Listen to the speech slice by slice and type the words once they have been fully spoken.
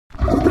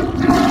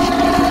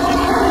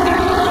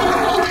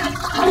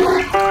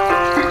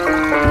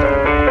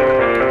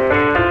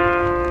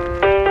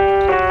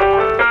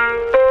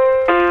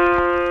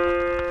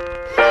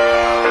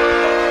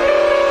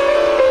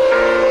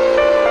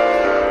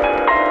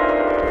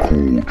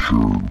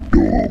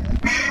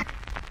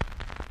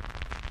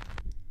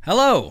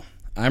Hello,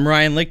 I'm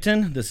Ryan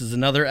Lichten. This is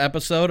another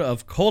episode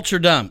of Culture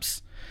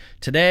Dumps.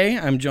 Today,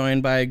 I'm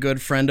joined by a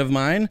good friend of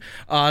mine,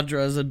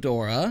 Audra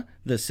Zadora,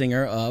 the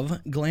singer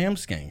of Glam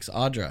Skanks.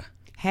 Audra.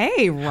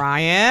 Hey,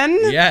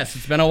 Ryan. Yes,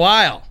 it's been a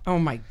while. Oh,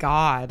 my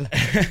God.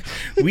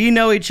 We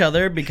know each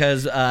other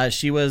because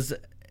she was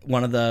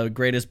one of the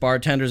greatest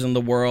bartenders in the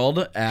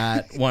world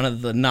at one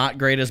of the not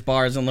greatest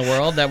bars in the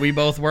world that we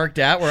both worked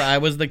at, where I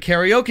was the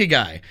karaoke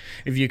guy.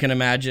 If you can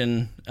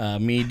imagine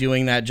me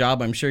doing that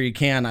job, I'm sure you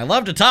can. I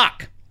love to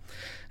talk,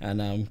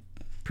 and I'm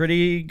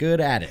pretty good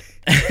at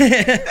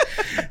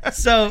it.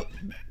 So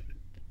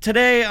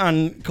today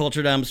on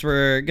Culture Dumps,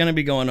 we're going to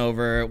be going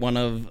over one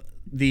of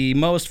the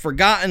most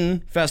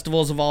forgotten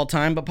festivals of all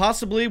time, but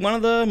possibly one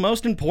of the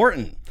most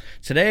important.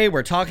 Today,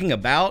 we're talking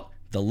about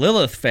the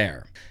Lilith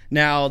Fair.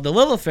 Now, the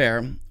Lilith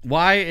Fair,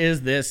 why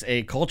is this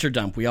a culture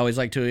dump? We always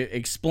like to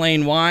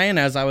explain why, and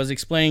as I was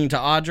explaining to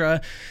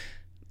Audra,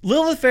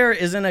 Lilith Fair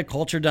isn't a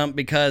culture dump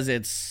because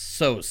it's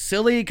so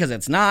silly, because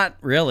it's not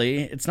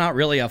really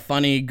a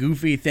funny,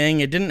 goofy thing.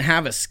 It didn't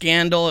have a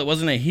scandal. It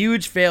wasn't a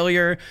huge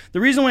failure.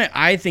 The reason why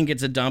I think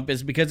it's a dump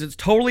is because it's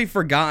totally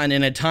forgotten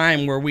in a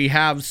time where we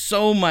have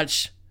so many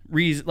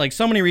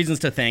reasons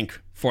to thank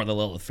for the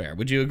Lilith Fair.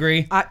 Would you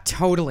agree?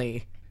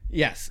 Totally.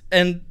 Yes,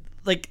 and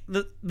like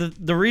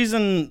the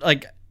reason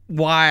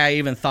why I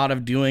even thought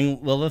of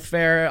doing Lilith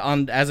Fair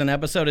as an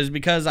episode is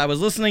because I was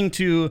listening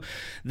to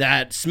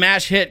that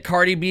smash hit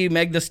Cardi B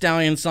Meg Thee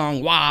Stallion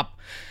song WAP,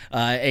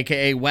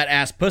 aka Wet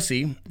Ass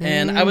Pussy,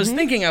 and I was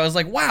thinking, I was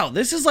like, wow,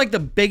 this is like the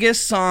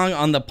biggest song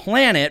on the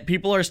planet.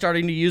 People are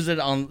starting to use it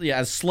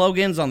as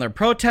slogans on their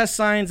protest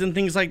signs and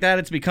things like that.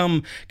 It's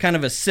become kind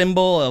of a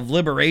symbol of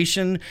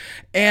liberation,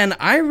 and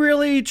I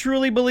really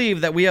truly believe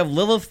that we have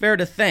Lilith Fair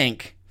to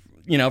thank,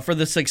 for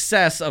the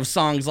success of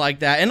songs like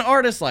that and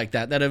artists like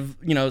that have,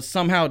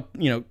 somehow,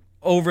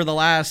 over the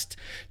last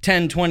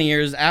 10, 20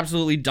 years,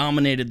 absolutely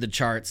dominated the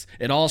charts.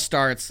 It all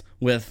starts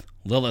with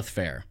Lilith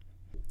Fair.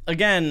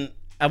 Again,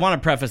 I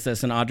want to preface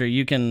this, and Audrey,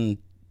 you can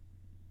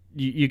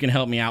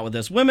help me out with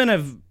this. Women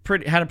have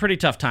had a pretty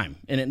tough time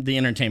in the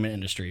entertainment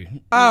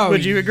industry. Oh,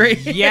 would you agree?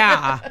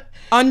 Yeah.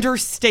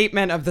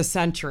 Understatement of the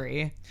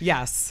century.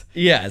 Yes.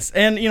 Yes.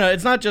 And,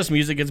 it's not just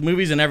music, it's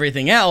movies and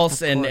everything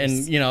else. And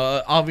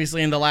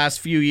obviously in the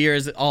last few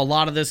years, a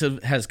lot of this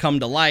has come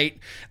to light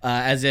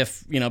as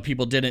if,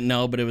 people didn't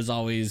know, but it was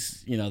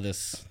always,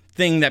 this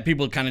thing that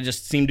people kind of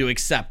just seem to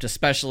accept,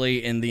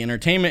 especially in the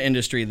entertainment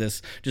industry,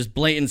 this just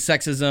blatant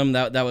sexism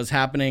that was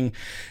happening.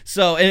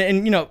 So,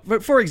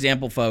 for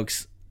example,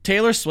 folks,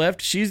 Taylor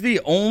Swift, she's the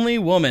only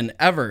woman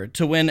ever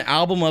to win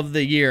Album of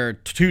the Year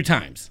 2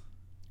 times.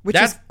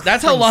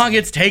 That's how long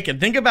it's taken.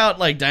 Think about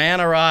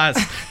Diana Ross.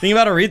 Think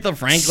about Aretha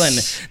Franklin.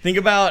 Think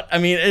about,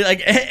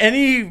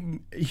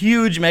 any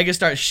huge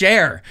megastar.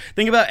 Cher.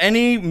 Think about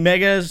any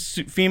mega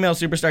female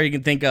superstar you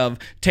can think of.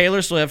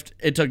 Taylor Swift,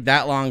 it took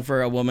that long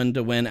for a woman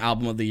to win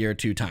Album of the Year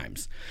 2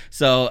 times.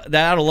 So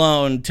that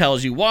alone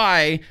tells you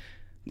why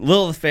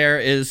Lilith Fair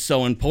is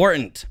so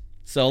important.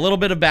 So a little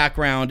bit of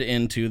background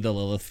into the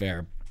Lilith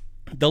Fair.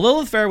 The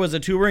Lilith Fair was a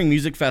touring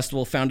music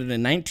festival founded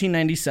in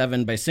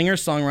 1997 by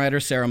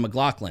singer-songwriter Sarah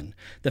McLachlan.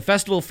 The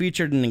festival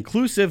featured an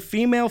inclusive,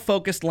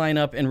 female-focused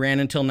lineup and ran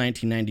until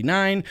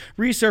 1999,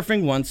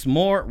 resurfacing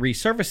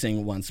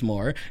once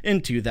more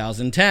in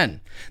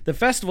 2010. The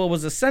festival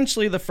was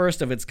essentially the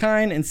first of its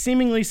kind and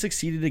seemingly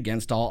succeeded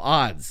against all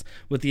odds.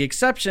 With the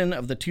exception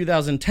of the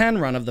 2010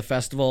 run of the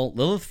festival,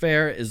 Lilith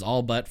Fair is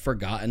all but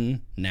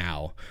forgotten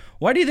now.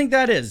 Why do you think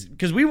that is?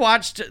 Because we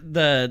watched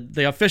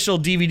the official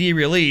DVD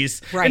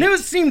release, right, and it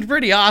seemed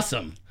pretty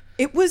awesome.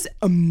 It was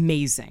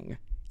amazing.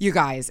 You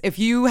guys, if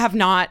you have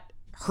not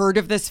heard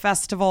of this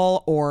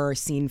festival or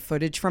seen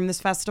footage from this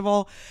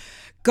festival,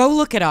 go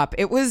look it up.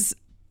 It was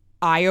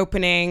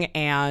eye-opening,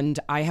 and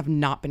I have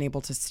not been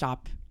able to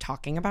stop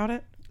talking about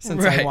it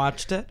since I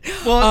watched it.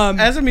 Well,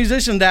 as a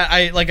musician, that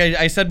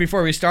I said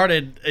before we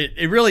started,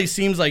 it really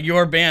seems like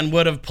your band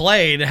would have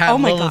played had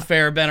Lilith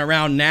Fair been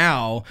around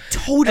now.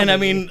 Totally. And I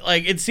mean,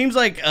 it seems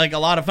like a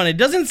lot of fun. It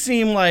doesn't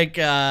seem like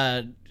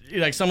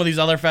some of these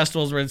other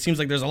festivals where it seems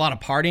like there's a lot of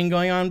partying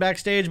going on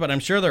backstage, but I'm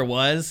sure there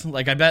was.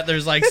 I bet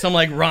there's some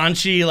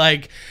raunchy,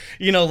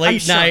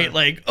 late night,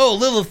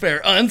 Lilith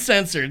Fair,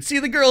 uncensored. See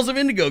the girls of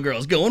Indigo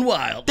Girls going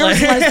wild.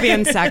 There's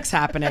lesbian sex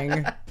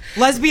happening.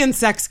 Lesbian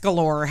sex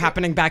galore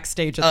happening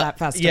backstage at that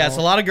festival. Yes,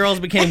 a lot of girls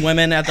became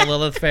women at the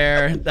Lilith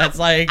Fair. That's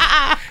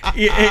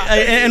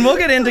and we'll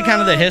get into kind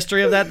of the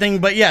history of that thing.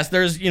 But yes,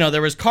 there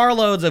was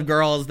carloads of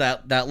girls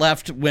that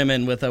left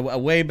women with a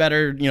way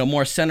better,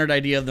 more centered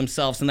idea of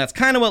themselves, and that's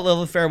kind of what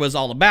Lilith Fair was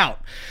all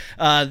about.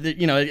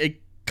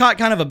 It caught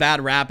kind of a bad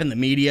rap in the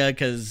media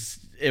because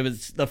it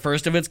was the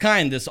first of its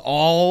kind, this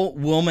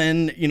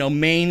all-woman,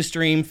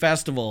 mainstream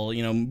festival.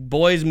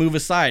 Boys move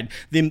aside.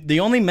 The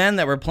only men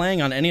that were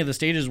playing on any of the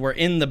stages were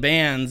in the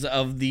bands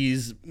of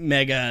these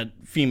mega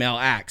female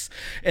acts.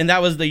 And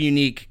that was the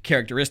unique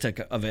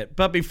characteristic of it.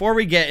 But before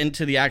we get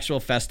into the actual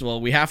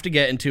festival, we have to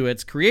get into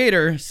its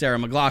creator, Sarah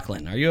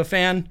McLachlan. Are you a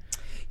fan?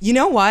 You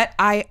know what?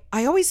 I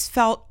always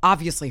felt,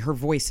 obviously her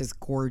voice is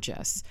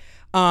gorgeous.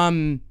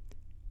 I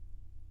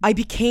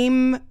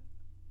became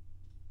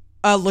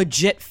a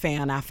legit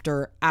fan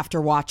after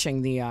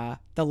watching the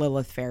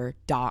Lilith Fair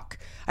doc.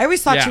 I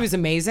always thought she was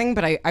amazing,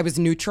 but I was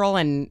neutral,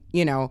 and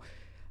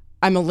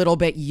I'm a little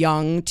bit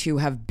young to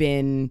have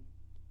been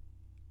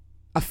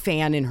a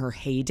fan in her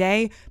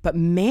heyday, but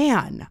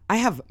man, I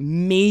have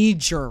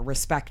major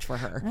respect for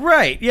her.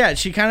 Right. Yeah.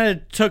 She kind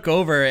of took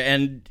over.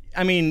 And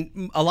I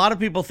mean, a lot of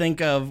people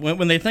think of,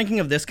 when they're thinking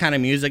of this kind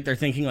of music, they're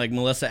thinking like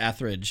Melissa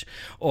Etheridge,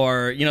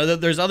 or,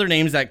 there's other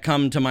names that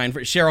come to mind,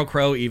 for Sheryl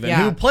Crow even,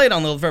 who played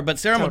on Lilith Fair, but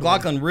Sarah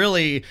McLachlan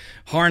really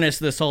harnessed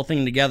this whole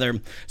thing together.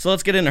 So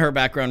let's get into her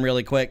background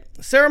really quick.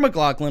 Sarah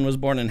McLachlan was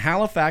born in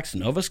Halifax,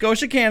 Nova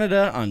Scotia,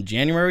 Canada on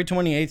January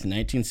 28th,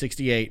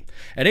 1968.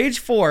 At age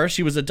 4,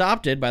 she was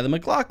adopted by the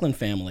McLachlan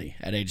family.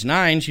 At age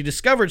 9, she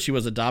discovered she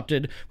was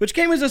adopted, which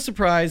came as a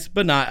surprise,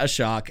 but not a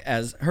shock,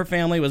 as her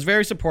family was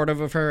very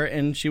supportive of her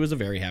and she was a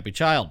very happy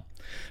child.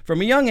 From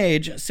a young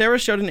age, Sarah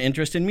showed an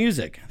interest in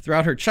music.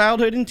 Throughout her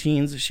childhood and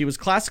teens, she was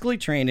classically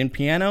trained in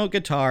piano,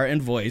 guitar,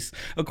 and voice,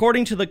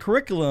 according to the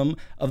curriculum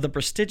of the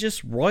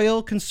prestigious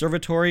Royal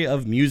Conservatory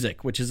of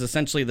Music, which is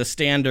essentially the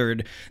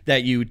standard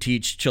that you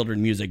teach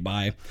children music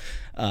by,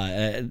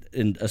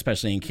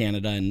 especially in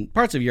Canada and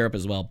parts of Europe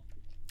as well.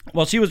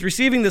 While she was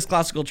receiving this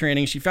classical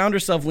training, she found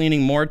herself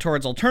leaning more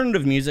towards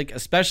alternative music,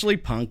 especially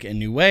punk and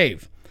new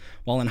wave.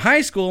 While in high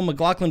school,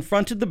 McLachlan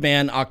fronted the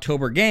band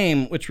October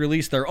Game, which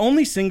released their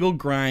only single,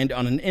 Grind,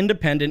 on an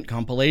independent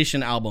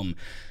compilation album.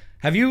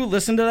 Have you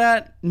listened to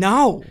that?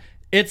 No.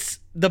 It's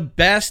the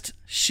best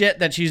shit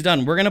that she's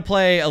done. We're going to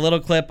play a little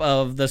clip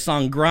of the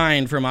song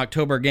Grind from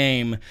October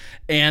Game,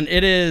 and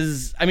it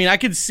is, I mean, I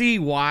could see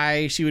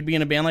why she would be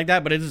in a band like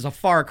that, but it is a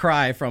far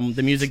cry from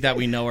the music that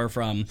we know her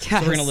from. Yes. So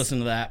we're going to listen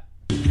to that.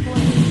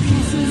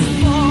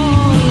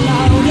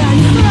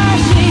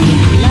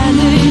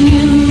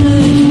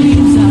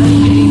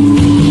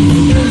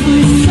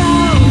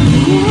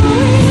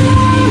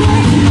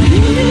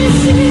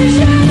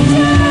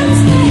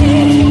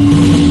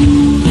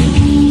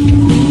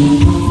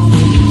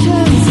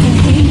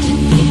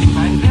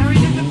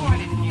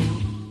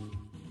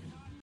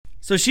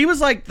 So she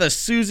was like the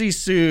Susie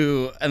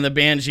Sue and the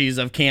Banshees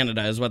of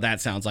Canada, is what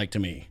that sounds like to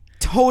me.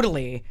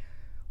 Totally.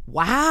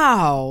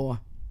 Wow.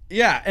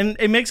 Yeah, and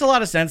it makes a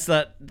lot of sense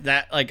that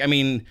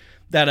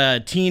a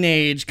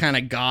teenage kind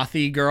of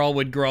gothy girl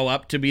would grow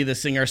up to be the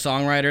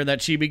singer-songwriter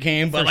that she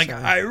became. But sure.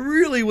 I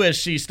really wish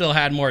she still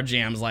had more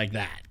jams like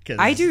that.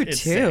 I do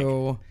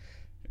too. Sick.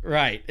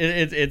 Right.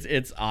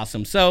 It's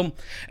awesome. So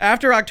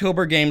after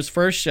October Game's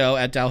first show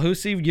at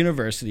Dalhousie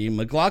University,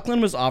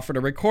 McLachlan was offered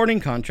a recording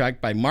contract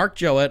by Mark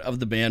Jowett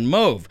of the band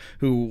Mauve,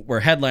 who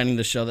were headlining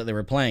the show that they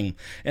were playing.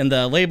 And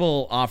the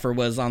label offer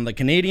was on the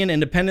Canadian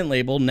independent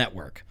label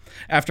Network.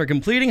 After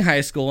completing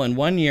high school and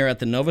 1 year at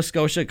the Nova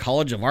Scotia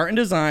College of Art and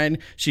Design,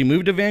 she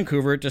moved to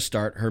Vancouver to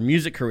start her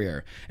music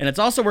career. And it's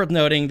also worth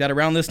noting that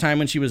around this time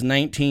when she was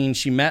 19,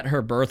 she met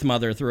her birth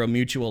mother through a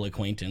mutual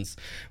acquaintance,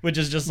 which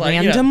is just like...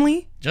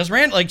 randomly? Just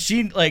random.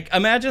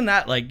 Imagine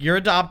that. Like, you're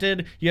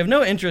adopted, you have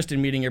no interest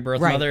in meeting your birth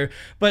mother,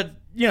 but,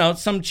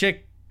 some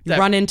chick... You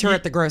run into her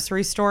at the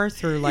grocery store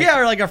through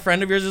or like a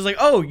friend of yours is like,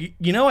 oh,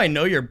 I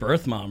know your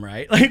birth mom,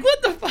 right? Like,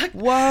 what the fuck?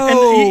 Whoa.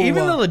 And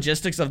even the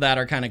logistics of that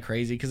are kind of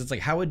crazy because it's like,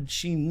 how would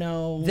she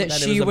know that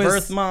she was a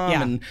birth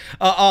mom and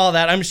all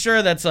that? I'm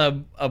sure that's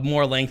a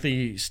more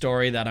lengthy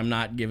story that I'm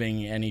not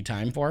giving any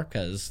time for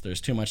because there's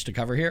too much to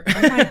cover here.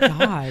 Oh my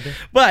God.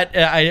 But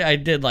I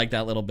did like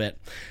that little bit.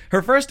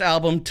 Her first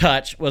album,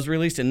 Touch, was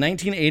released in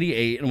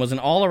 1988 and was an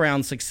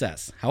all-around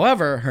success.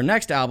 However, her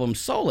next album,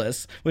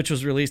 Solace, which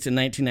was released in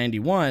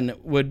 1991,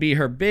 would be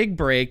her big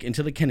break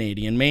into the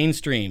Canadian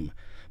mainstream.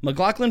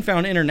 McLachlan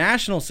found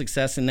international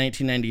success in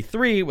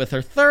 1993 with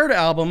her third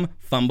album,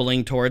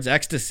 Fumbling Towards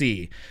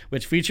Ecstasy,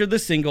 which featured the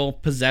single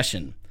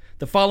Possession.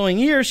 The following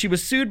year, she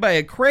was sued by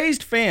a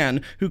crazed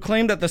fan who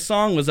claimed that the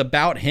song was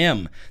about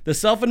him. The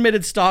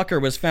self-admitted stalker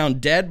was found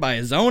dead by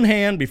his own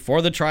hand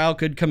before the trial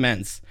could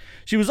commence.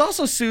 She was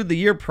also sued the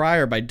year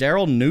prior by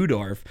Daryl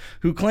Neudorf,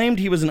 who claimed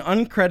he was an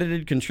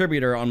uncredited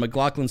contributor on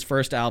McLachlan's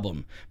first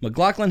album.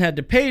 McLachlan had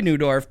to pay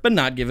Neudorf, but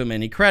not give him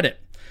any credit.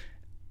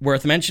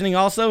 Worth mentioning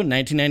also,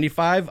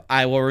 1995,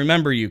 I Will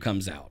Remember You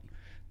comes out.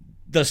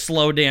 The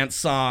slow dance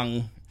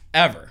song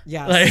ever.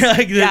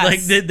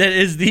 Yes. That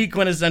is the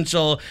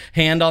quintessential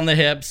hand on the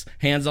hips,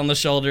 hands on the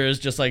shoulders,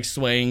 just like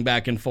swaying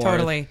back and forth.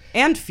 Totally.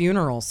 And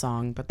funeral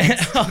song, but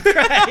that's...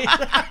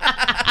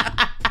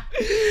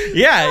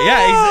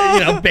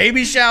 Yeah.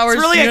 Baby showers,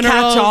 it's really funerals.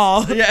 A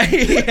catch-all.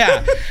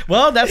 Yeah.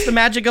 Well, that's the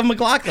magic of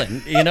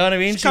McLachlan. You know what I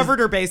mean? She's covered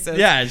her bases.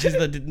 Yeah,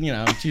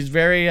 she's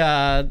very,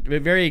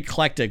 very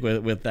eclectic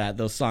with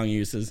those song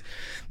uses.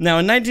 Now,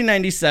 in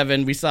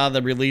 1997, we saw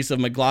the release of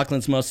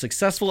McLachlan's most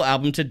successful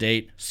album to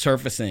date,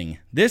 Surfacing.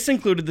 This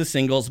included the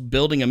singles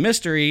Building a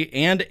Mystery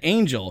and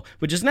Angel,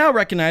 which is now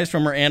recognized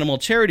from her animal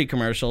charity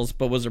commercials,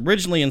 but was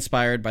originally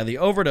inspired by the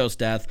overdose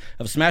death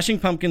of Smashing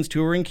Pumpkins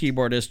touring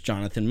keyboardist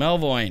Jonathan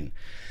Melvoin.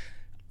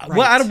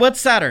 Right.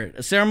 What's sadder,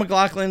 a Sarah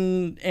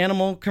McLachlan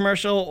animal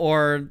commercial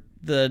or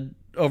the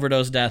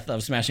overdose death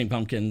of Smashing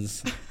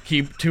Pumpkins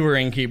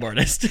touring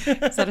keyboardist?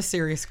 Is that a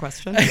serious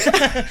question?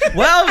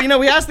 Well,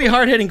 we ask the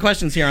hard-hitting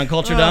questions here on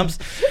Culture Dumps,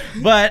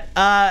 but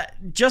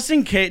just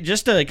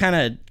to kind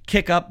of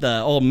kick up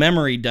the old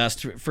memory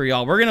dust for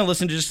y'all, we're going to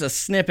listen to just a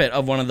snippet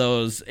of one of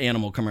those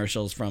animal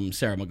commercials from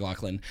Sarah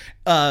McLachlan.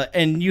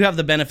 And you have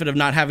the benefit of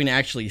not having to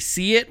actually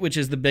see it, which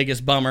is the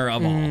biggest bummer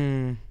of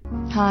all.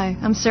 Hi,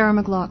 I'm Sarah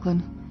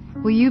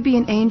McLachlan. Will you be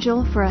an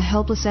angel for a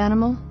helpless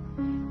animal?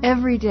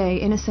 Every day,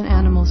 innocent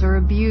animals are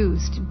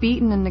abused,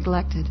 beaten, and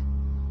neglected,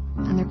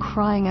 and they're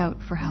crying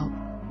out for help.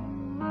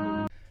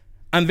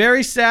 I'm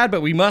very sad,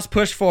 but we must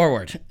push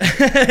forward.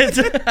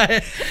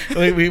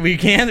 we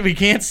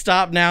can't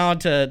stop now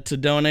to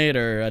donate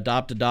or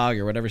adopt a dog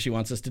or whatever she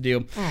wants us to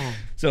do.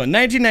 So in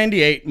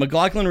 1998,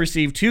 McLachlan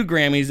received 2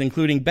 Grammys,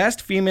 including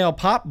Best Female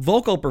Pop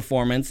Vocal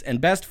Performance and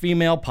Best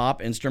Female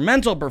Pop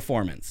Instrumental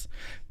Performance.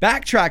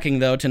 Backtracking,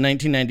 though, to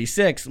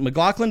 1996,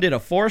 McLachlan did a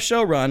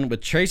 4-show run with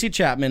Tracy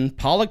Chapman,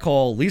 Paula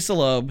Cole, Lisa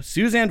Loeb,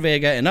 Suzanne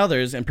Vega, and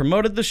others, and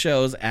promoted the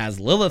shows as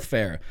Lilith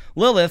Fair.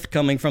 Lilith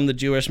coming from the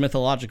Jewish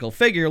mythological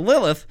figure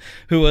Lilith,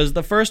 who was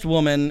the first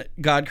woman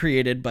God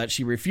created, but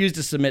she refused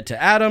to submit to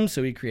Adam,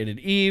 so he created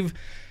Eve.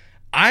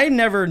 I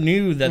never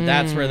knew that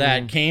that's where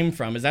that came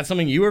from. Is that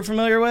something you were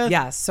familiar with?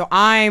 Yes. So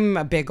I'm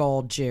a big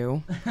old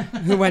Jew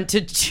who went to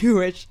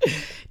Jewish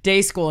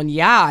day school. And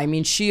yeah, I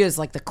mean, she is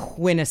like the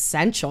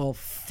quintessential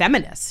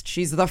feminist.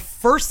 She's the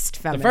first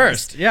feminist. The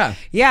first, yeah.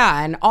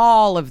 Yeah. And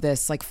all of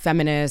this like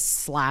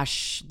feminist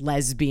 /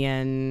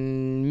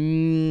 lesbian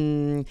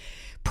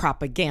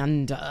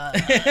propaganda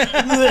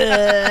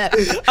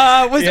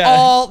was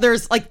all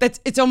there's like that's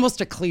it's almost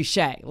a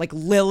cliche. Like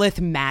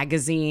Lilith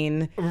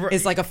magazine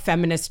is like a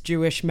feminist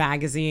Jewish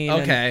magazine.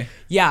 Okay. And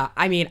yeah,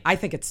 I mean, I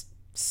think it's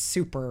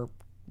super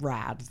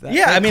rad. That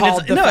Yeah, they I mean,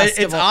 called the it's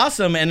festival.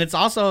 awesome, and it's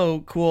also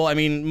cool. I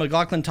mean,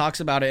 McLachlan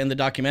talks about it in the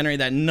documentary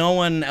that no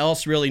one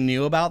else really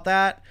knew about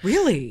that.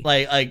 Really?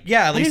 Like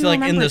yeah, at least didn't like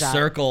in remember the that.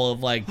 circle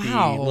of like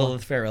Wow. the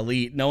Lilith Fair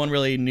elite, no one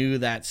really knew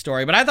that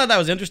story. But I thought that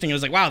was interesting. It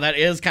was like, wow, that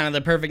is kind of the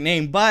perfect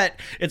name, but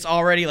it's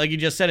already, like you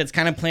just said, it's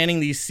kind of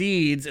planting these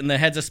seeds in the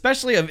heads,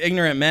 especially of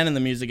ignorant men in the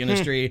music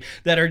industry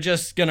that are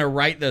just gonna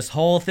write this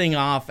whole thing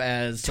off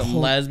as some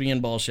lesbian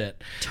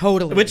bullshit.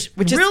 Totally. Which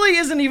is, really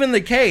isn't even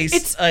the case.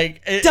 It's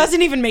like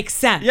doesn't even make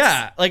sense.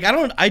 Yeah, like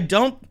I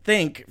don't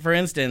think, for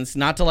instance,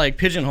 not to like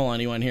pigeonhole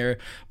anyone here,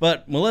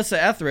 but Melissa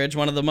Etheridge,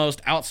 one of the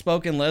most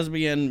outspoken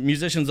lesbian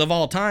musicians of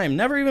all time,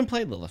 never even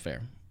played Lilith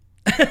Fair.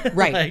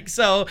 Right. Like,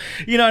 so,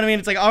 you know what I mean?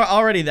 It's like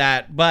already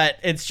that, but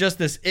it's just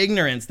this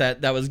ignorance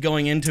that was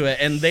going into it,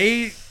 and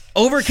they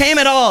overcame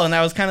it all, and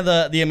that was kind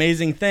of the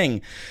amazing thing.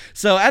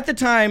 So at the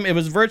time, it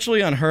was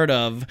virtually unheard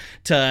of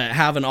to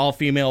have an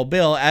all-female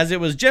bill, as it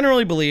was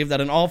generally believed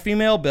that an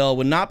all-female bill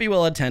would not be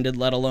well attended,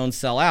 let alone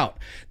sell out.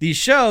 These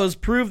shows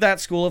proved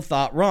that school of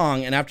thought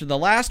wrong, and after the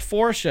last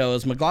 4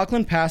 shows,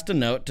 McLachlan passed a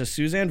note to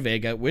Suzanne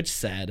Vega, which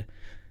said,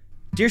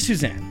 "Dear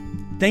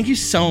Suzanne, thank you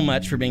so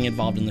much for being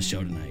involved in the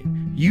show tonight.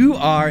 You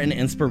are an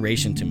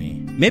inspiration to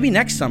me. Maybe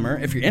next summer,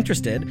 if you're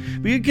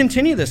interested, we could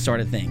continue this sort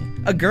of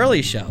thing. A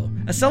girly show.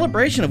 A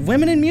celebration of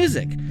women in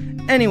music.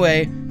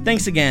 Anyway,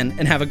 thanks again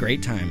and have a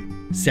great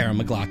time. Sarah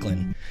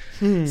McLachlan."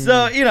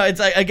 So, it's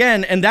like,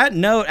 again, and that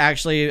note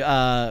actually,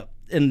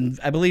 and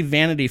I believe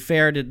Vanity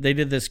Fair they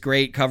did this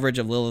great coverage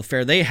of Lilith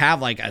Fair. They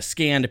have like a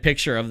scanned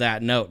picture of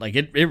that note. Like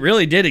it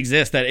really did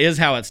exist. That is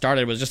how it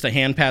started. It was just a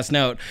hand pass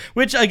note,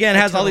 which again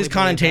has all these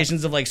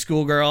connotations of like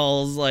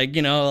schoolgirls, like,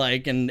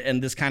 like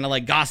and this kind of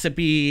like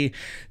gossipy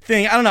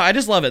thing. I don't know. I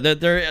just love it.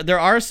 That there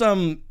are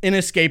some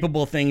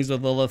inescapable things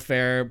with Lilith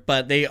Fair,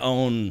 but they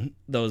own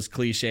those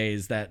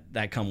cliches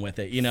that come with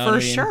it. You know, For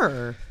what I mean?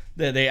 sure.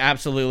 They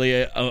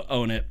absolutely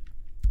own it.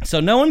 So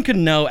no one could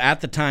know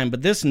at the time,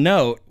 but this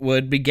note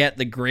would beget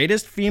the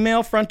greatest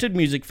female-fronted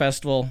music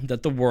festival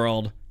that the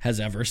world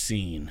has ever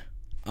seen.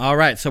 All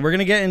right, so we're going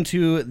to get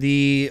into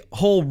the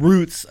whole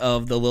roots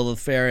of the Lilith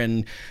Fair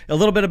and a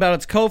little bit about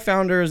its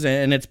co-founders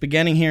and its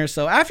beginning here.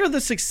 So after the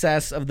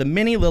success of the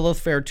mini Lilith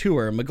Fair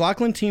tour,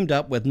 McLachlan teamed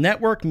up with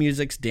Network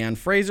Music's Dan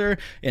Fraser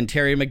and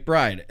Terry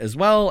McBride, as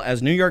well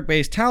as New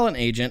York-based talent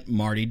agent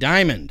Marty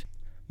Diamond.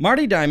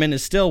 Marty Diamond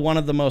is still one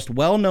of the most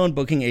well-known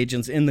booking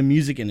agents in the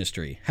music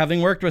industry.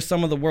 Having worked with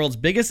some of the world's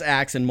biggest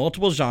acts in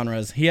multiple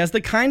genres, he has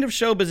the kind of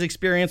showbiz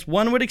experience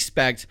one would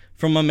expect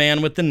from a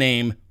man with the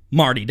name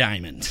Marty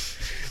Diamond.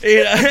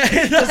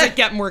 Does it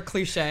get more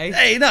cliche?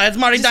 Hey, no, it's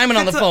Marty Diamond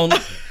on the phone.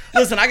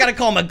 Listen, I gotta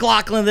call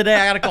McLachlan today.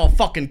 I gotta call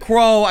fucking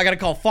Crow. I gotta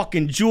call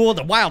fuking Jewel.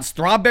 The Wild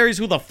Strawberries.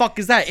 Who the fuck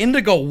is that?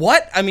 Indigo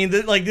what? I mean,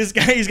 like this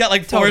guy, he's got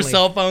like 4 Totally.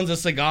 cell phones, a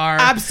cigar.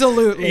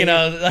 Absolutely. He's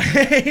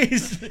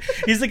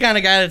the kind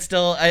of guy that's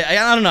still, I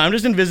don't know. I'm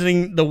just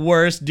envisioning the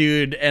worst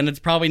dude, and it's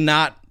probably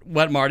not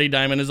what Marty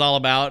Diamond is all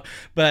about,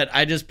 but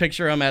I just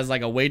picture him as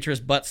like a waitress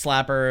butt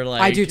slapper.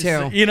 Like, I do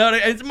too. You know,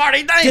 it's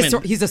Marty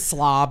Diamond. He's a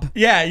slob.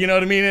 Yeah, you know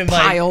what I mean? And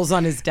piles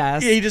on his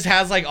desk. He just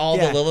has like all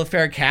the Lilith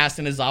Fair cast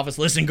in his office.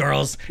 Listen,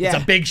 girls, it's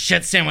a big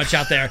shit sandwich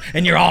out there,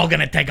 and you're all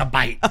gonna take a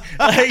bite.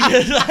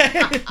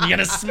 You're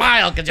gonna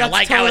smile because you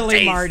like how it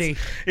tastes. Marty.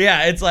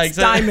 Yeah, it's like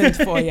Diamond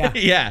for you.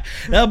 Yeah,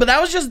 no, but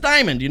that was just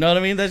Diamond. You know what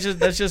I mean? That's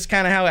just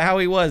kind of how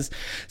he was.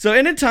 So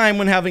in a time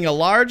when having a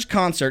large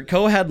concert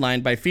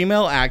co-headlined by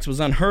female acts was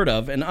unheard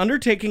of, an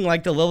undertaking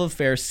like the Lilith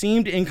Fair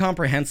seemed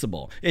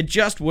incomprehensible. It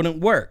just wouldn't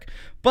work.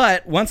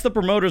 But once the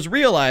promoters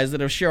realized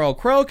that if Sheryl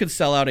Crow could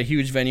sell out a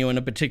huge venue in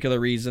a particular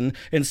region,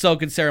 and so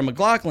could Sarah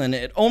McLachlan,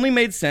 it only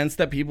made sense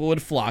that people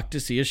would flock to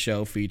see a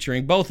show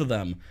featuring both of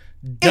them.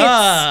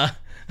 Duh!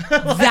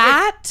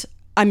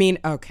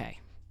 Okay.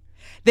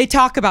 They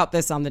talk about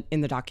this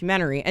in the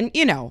documentary, and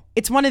you know,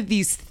 it's one of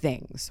these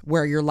things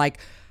where you're like,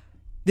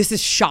 this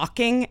is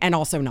shocking and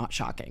also not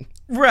shocking.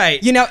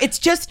 Right. You know, it's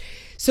just,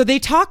 so they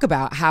talk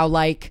about how,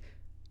 like,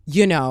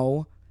 you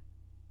know,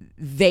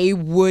 they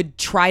would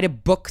try to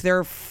book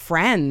their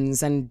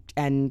friends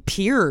and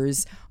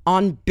peers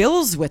on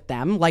bills with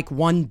them, like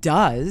one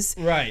does.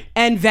 Right.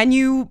 And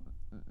venue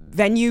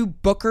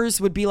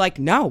bookers would be like,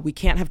 no, we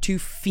can't have two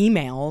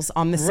females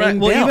on the same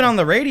bill. Well, even on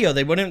the radio,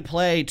 they wouldn't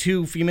play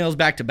two females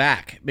back to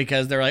back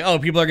because they're like, oh,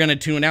 people are going to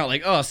tune out.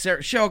 Like, oh,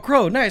 Sheryl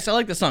Crow, nice, I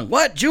like the song.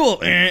 What?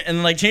 Jewel?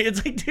 And like,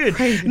 it's like, dude,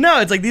 Crazy.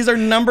 No, it's like these are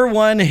number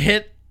one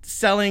hit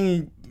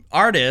selling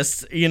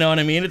artists, you know what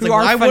I mean? It's who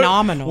like, are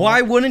phenomenal.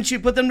 Why wouldn't you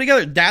put them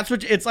together? That's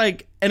what it's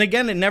like. And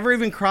again, it never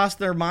even crossed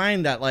their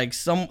mind that like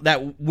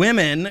that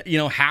women, you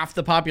know, half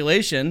the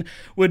population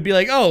would be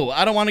like, oh,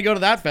 I don't want to go to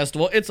that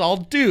festival. It's all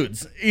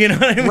dudes. You know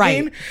what I mean?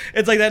 Right.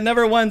 It's like that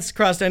never once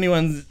crossed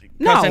anyone's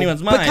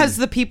mind. Because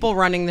the people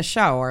running the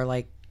show are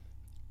like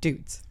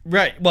dudes.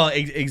 Right. Well,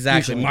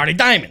 exactly. Usually. Marty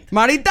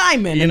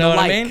Diamond. You know what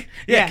I mean?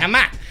 Yeah, come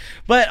on.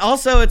 But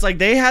also, it's like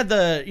they had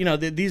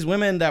these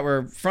women that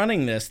were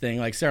fronting this thing,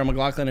 like Sarah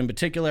McLachlan in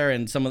particular,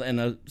 and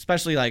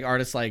especially like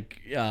artists like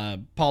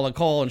Paula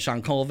Cole and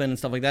Sean Colvin and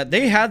stuff like that.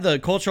 They had the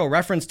cultural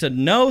reference to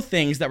know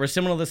things that were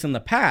similar to this in the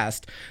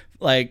past,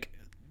 like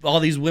all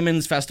these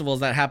women's festivals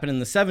that happened in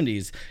the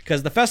 70s,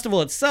 because the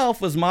festival itself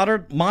was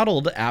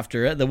modeled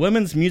after the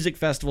women's music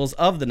festivals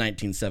of the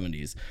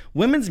 1970s.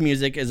 Women's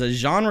music is a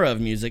genre of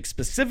music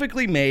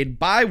specifically made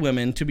by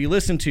women to be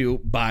listened to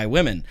by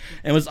women,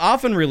 and was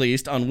often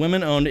released on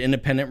women-owned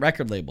independent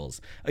record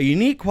labels. A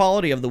unique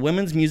quality of the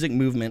women's music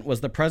movement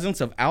was the presence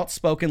of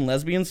outspoken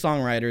lesbian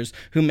songwriters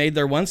who made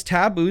their once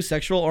taboo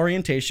sexual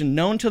orientation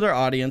known to their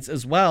audience,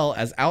 as well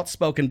as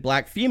outspoken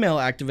black female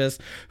activists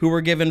who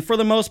were given, for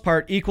the most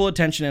part, equal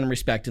attention and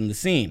respect in the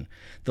scene.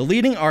 The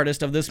leading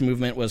artist of this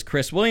movement was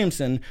Chris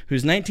Williamson,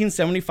 whose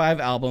 1975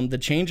 album The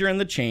Changer and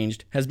the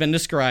Changed has been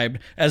described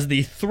as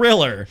the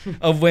Thriller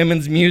of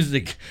women's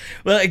music.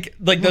 Like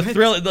the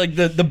Thriller, like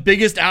the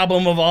biggest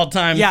album of all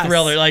time. Yes.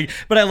 Thriller. Like,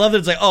 but I love that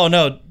it's like, oh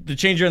no, The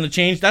Changer and the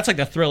Change, that's like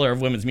the Thriller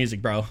of women's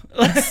music, bro.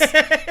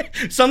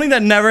 Something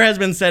that never has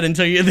been said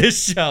until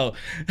this show.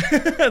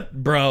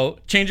 Bro.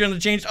 Changer and the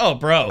Change? Oh,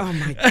 bro. Oh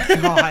my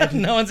God.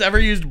 No one's ever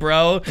used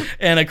bro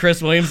and a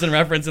Chris Williamson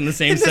reference in the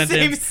same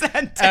sentence.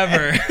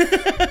 Ever.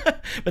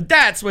 But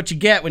that's what you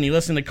get when you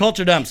listen to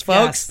Culture Dumps,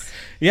 folks.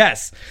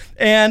 Yes.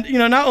 And, you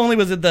know, not only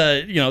was it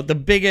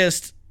the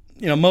biggest,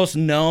 most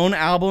known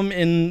album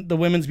in the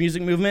women's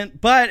music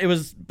movement, but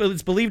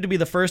it's believed to be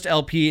the first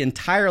LP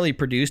entirely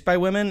produced by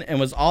women, and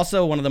was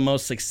also one of the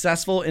most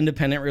successful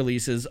independent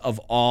releases of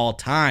all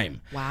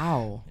time.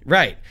 Wow.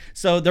 Right.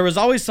 So there was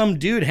always some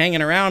dude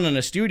hanging around in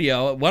a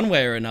studio one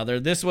way or another.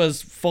 This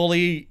was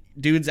fully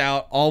dudes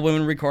out, all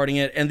women recording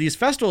it, and these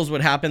festivals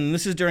would happen. And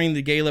this is during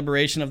the gay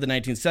liberation of the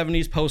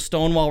 1970s, post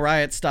Stonewall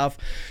riot stuff.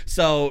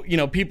 So,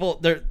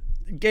 people,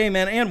 gay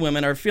men and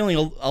women are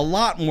feeling a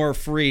lot more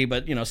free,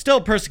 but still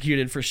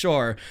persecuted for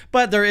sure.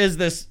 But there is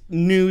this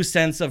new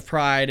sense of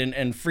pride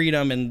and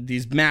freedom and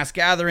these mass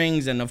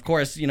gatherings, and of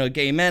course,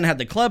 gay men had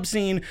the club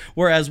scene,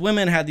 whereas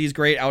women had these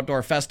great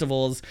outdoor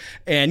festivals.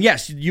 And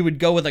yes, you would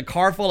go with a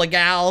car full of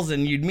gals,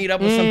 and you'd meet up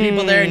with some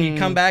people there, and you'd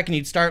come back and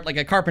you'd start like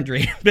a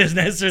carpentry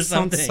business or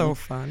something. Sounds so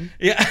fun.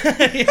 Yeah,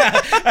 yeah.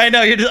 I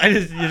know you're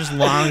just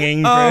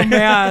longing. Oh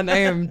man, I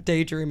am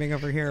daydreaming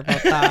over here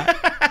about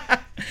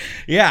that.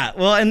 Yeah,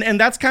 well, and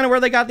that's kind of where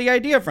they got the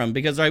idea from,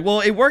 because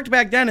it worked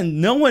back then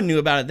and no one knew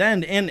about it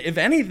then, and if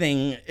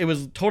anything, it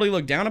was totally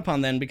looked down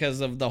upon then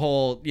because of the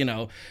whole,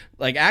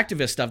 like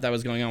activist stuff that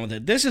was going on with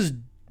it. This is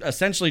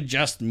essentially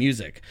just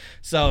music.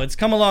 So it's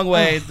come a long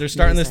way. They're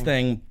starting this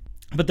thing.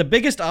 But the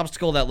biggest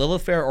obstacle that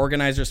Lilith Fair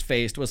organizers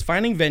faced was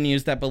finding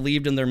venues that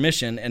believed in their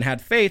mission and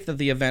had faith that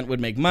the event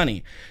would make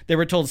money. They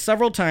were told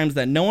several times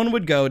that no one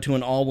would go to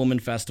an all-woman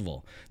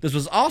festival. This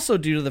was also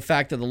due to the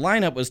fact that the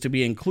lineup was to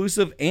be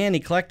inclusive and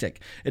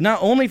eclectic. It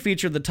not only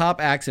featured the top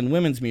acts in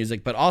women's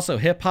music, but also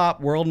hip-hop,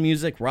 world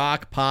music,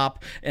 rock,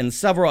 pop, and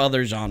several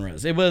other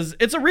genres.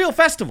 It's a real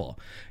festival.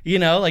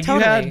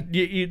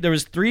 Totally. There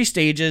was 3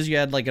 stages. You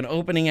had like an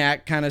opening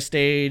act kind of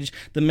stage,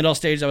 the middle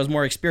stage that was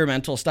more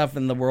experimental stuff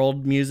in the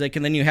world music,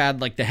 and then you had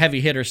like the heavy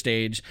hitter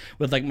stage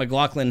with like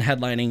McLaughlin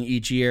headlining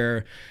each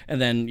year, and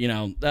then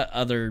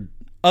other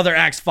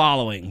acts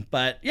following.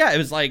 But yeah, it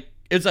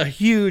was a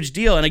huge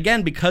deal, and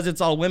again, because it's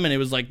all women, it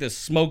was like this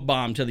smoke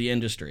bomb to the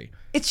industry.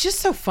 It's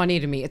just so funny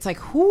to me. It's like,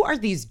 who are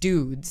these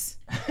dudes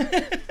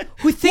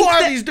who think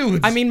these dudes?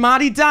 I mean,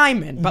 Marty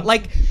Diamond, but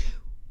like,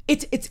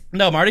 it's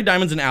no, Marty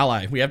Diamond's an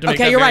ally. We have to make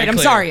okay. that You're very right. I'm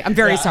clear. sorry. I'm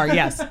very sorry.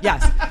 Yes.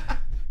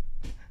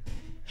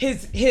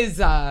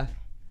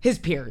 His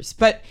peers,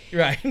 but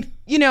right.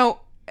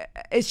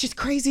 It's just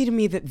crazy to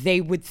me that they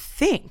would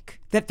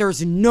think that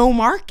there's no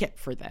market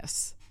for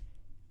this.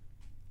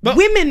 But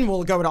women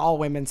will go to all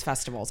women's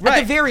festivals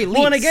at the very least.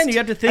 Well, and again, you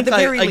have to think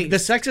like the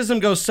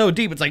sexism goes so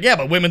deep. It's like, yeah,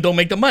 but women don't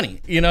make the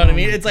money. You know what I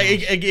mean? It's like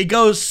it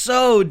goes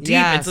so deep.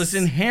 Yes. It's this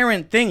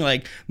inherent thing.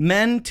 Like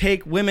men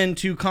take women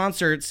to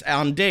concerts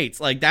on dates.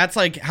 Like that's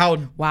like how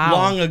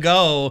long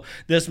ago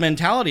this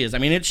mentality is. I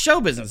mean, it's show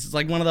business. It's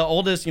like one of the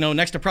oldest.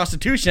 Next to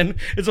prostitution,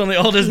 it's one of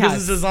the oldest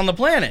businesses on the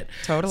planet.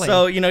 Totally.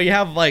 So you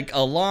have like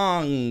a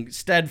long,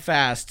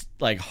 steadfast,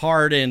 like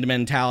hardened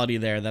mentality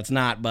there that's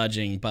not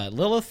budging. But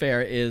Lilith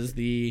Fair is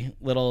the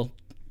little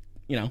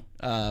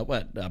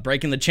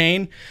breaking the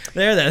chain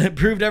there that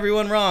proved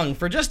everyone wrong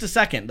for just a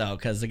second, though,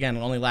 because again,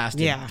 it only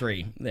lasted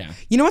 3. Yeah.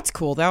 You know what's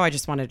cool though? I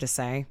just wanted to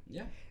say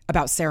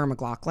about Sarah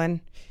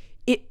McLachlan.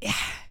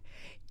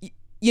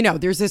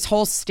 There's this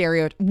whole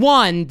stereotype.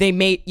 One, they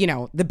made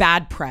the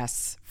bad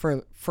press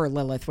for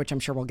Lilith, which I'm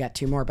sure we'll get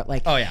to more, but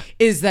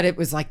is that it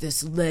was like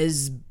this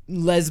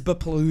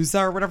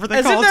lesbapalooza or whatever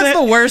they called it. As if that's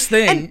the worst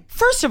thing. And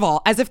first of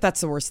all, as if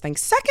that's the worst thing.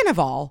 Second of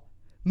all,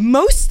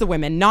 most of the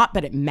women, not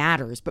that it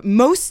matters, but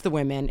most of the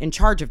women in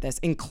charge of this,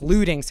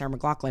 including Sarah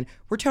McLachlan,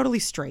 were totally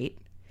straight.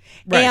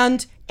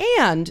 Right.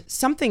 And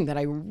something that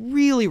I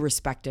really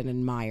respect and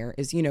admire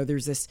is,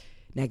 there's this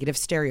negative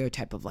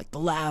stereotype of like the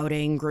loud,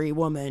 angry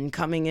woman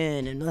coming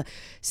in, and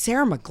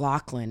Sarah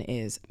McLachlan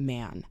is,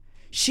 man,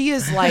 she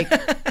is like,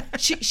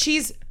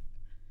 she's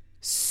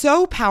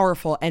so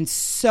powerful and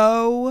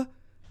so,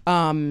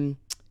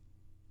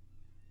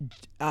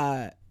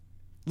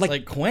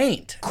 like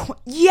quaint.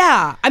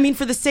 Yeah. I mean,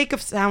 for the sake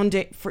of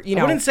sounding, I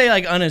wouldn't say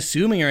like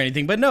unassuming or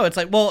anything, but no, it's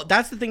like, well,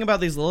 that's the thing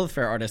about these Lilith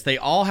Fair artists. They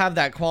all have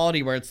that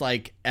quality where it's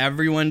like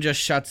everyone just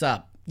shuts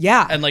up.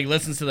 Yeah. And like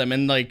listens to them.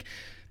 And like,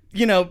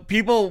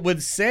 people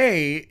would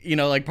say,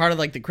 like part of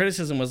like the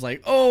criticism was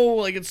like, oh,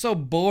 like it's so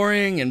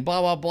boring and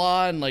blah, blah,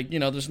 blah. And like,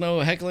 there's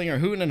no heckling or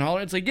hooting and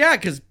hollering. It's like, yeah,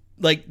 because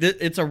like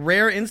it's a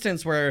rare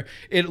instance where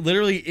it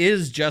literally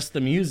is just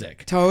the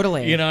music.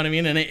 Totally. You know what I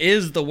mean? And it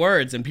is the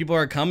words, and people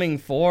are coming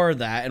for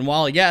that. And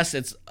while yes,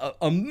 it's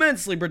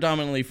immensely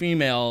predominantly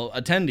female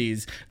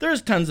attendees,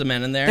 there's tons of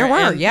men in there. There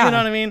were, yeah. You know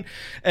what I mean?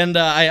 And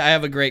I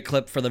have a great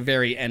clip for the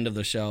very end of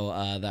the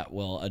show that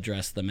will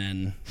address the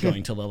men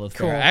going to Lilith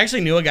Fair. I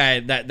actually knew a guy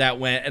that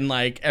went, and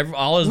like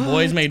all his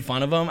boys made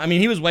fun of him. I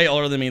mean, he was way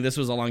older than me. This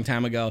was a long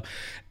time ago,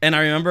 and I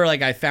remember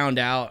like I found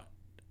out.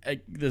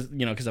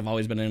 Because I've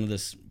always been into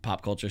this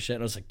pop culture shit.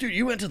 And I was like, dude,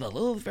 you went to the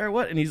Lilith Fair,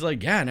 what? And he's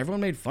like, yeah, and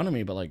everyone made fun of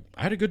me, but like,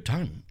 I had a good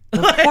time.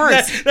 Of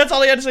course. That's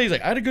all he had to say. He's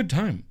like, I had a good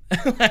time.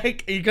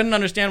 Like, he couldn't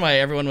understand why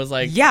everyone was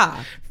like,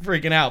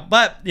 freaking out.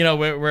 But,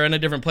 we're in a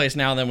different place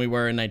now than we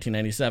were in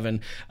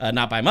 1997.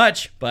 Not by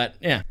much, but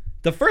yeah.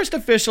 The first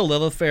official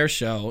Lilith Fair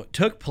show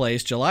took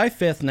place July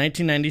 5th,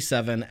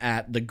 1997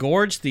 at the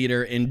Gorge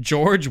Theater in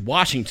George,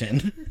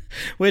 Washington,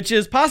 which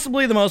is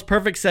possibly the most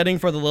perfect setting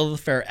for the Lilith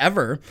Fair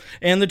ever,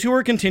 and the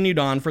tour continued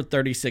on for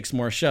 36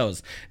 more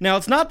shows. Now,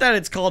 it's not that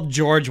it's called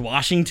George,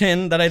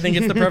 Washington that I think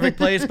it's the perfect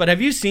place, but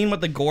have you seen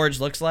what the Gorge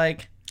looks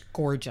like?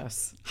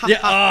 Gorgeous. Yeah.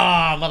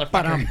 Oh,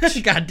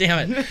 motherfucker. God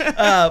damn it.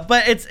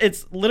 But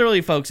it's literally,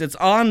 folks, it's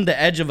on the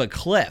edge of a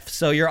cliff.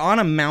 So you're on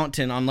a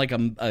mountain on like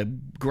a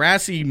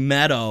grassy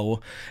meadow,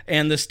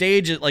 and the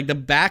stage, like the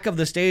back of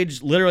the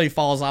stage literally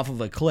falls off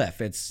of a cliff.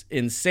 It's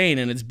insane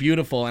and it's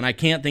beautiful, and I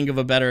can't think of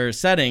a better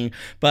setting,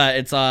 but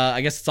it's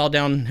I guess it's all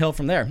downhill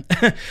from there.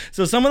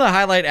 So some of the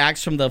highlight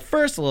acts from the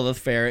first Lilith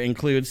Fair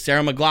include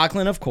Sarah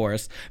McLachlan, of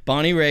course,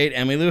 Bonnie Raitt,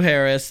 Emmylou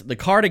Harris, The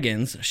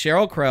Cardigans,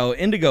 Sheryl Crow,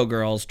 Indigo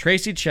Girls,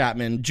 Tracy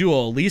Chapman,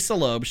 Jewel, Lisa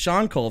Loeb,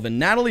 Sean Colvin,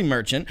 Natalie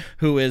Merchant,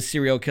 who is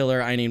serial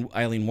killer Eileen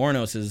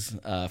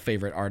Wuornos'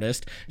 favorite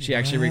artist. She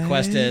actually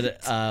requested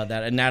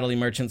that a Natalie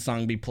Merchant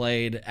song be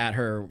played at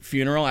her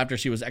funeral after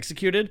she was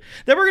executed.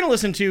 That we're going to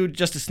listen to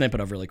just a snippet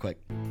of really quick.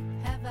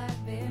 Have I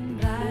been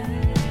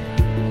blind?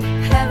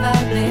 Have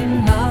I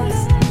been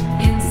lost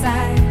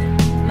inside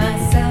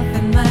myself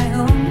and my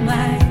own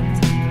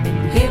mind?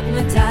 Been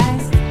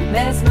hypnotized,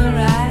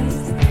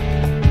 mesmerized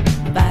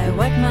by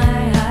what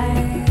my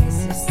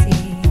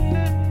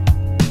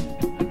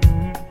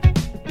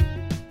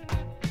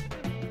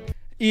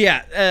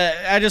Yeah,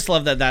 I just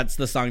love that that's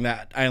the song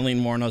that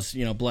Eileen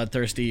Wuornos,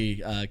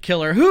 bloodthirsty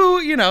killer,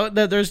 who,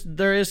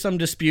 there is some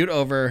dispute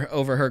over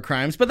her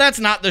crimes, but that's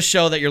not the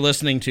show that you're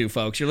listening to,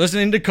 folks. You're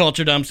listening to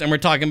Culture Dumps, and we're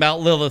talking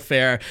about Lilith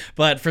Fair,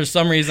 but for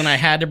some reason I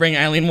had to bring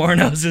Eileen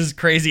Wuornos'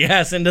 crazy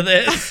ass into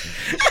this.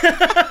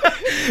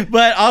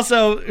 But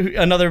also,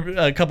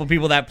 a couple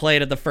people that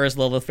played at the first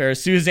Lilith Fair,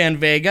 Suzanne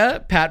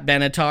Vega, Pat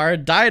Benatar,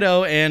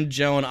 Dido, and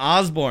Joan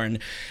Osborne.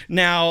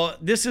 Now,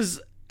 there's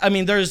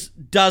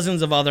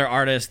dozens of other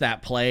artists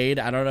that played.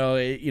 I don't know,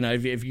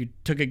 if you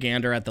took a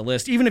gander at the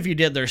list, even if you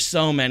did, there's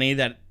so many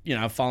that,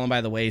 have fallen by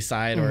the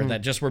wayside or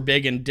that just were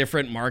big in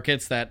different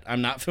markets that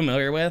I'm not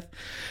familiar with.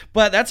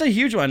 But that's a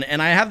huge one.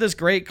 And I have this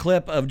great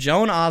clip of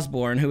Joan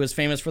Osborne, who is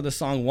famous for the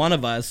song One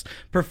of Us,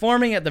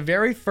 performing at the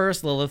very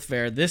first Lilith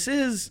Fair.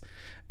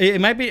 It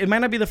might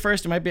not be the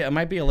first. It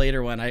might be a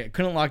later one. I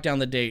couldn't lock down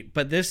the date,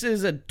 but this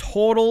is a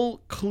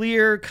total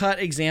clear-cut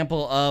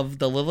example of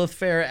the Lilith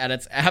Fair at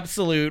its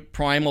absolute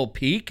primal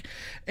peak.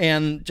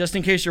 And just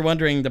in case you're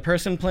wondering, the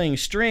person playing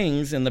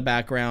strings in the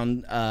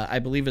background, I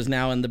believe, is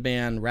now in the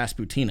band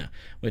Rasputina,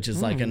 which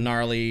is like a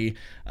gnarly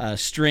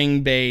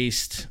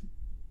string-based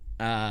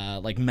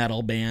like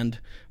metal band.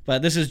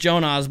 But this is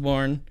Joan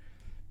Osborne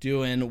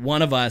doing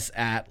One of Us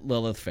at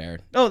Lilith Fair.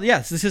 Oh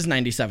yes, this is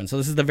 97, so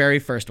this is the very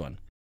first one.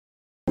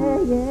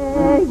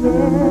 Yeah,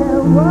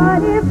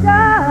 what if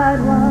God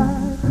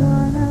was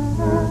one of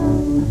us?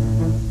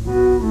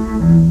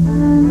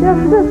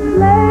 Just a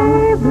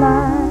slave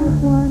like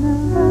one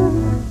of us.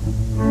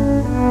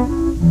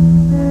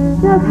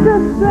 Just a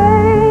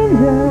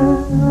stranger,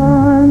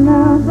 one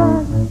of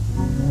us,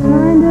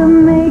 trying to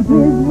make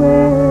his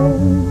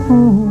way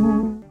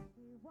home.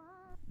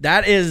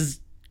 That is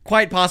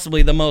quite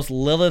possibly the most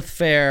Lilith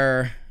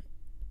Fair,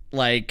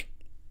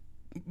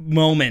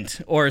 moment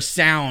or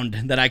sound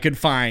that I could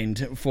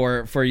find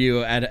for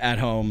you at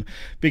home,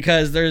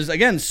 because there's,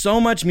 again,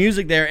 so much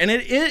music there, and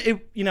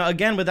it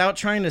again, without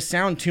trying to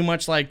sound too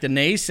much like the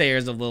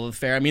naysayers of Lilith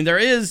Fair, I mean, there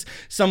is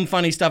some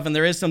funny stuff and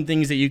there is some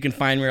things that you can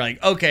find where you're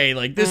like, okay,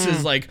 like this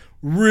is like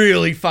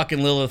really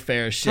fucking Lilith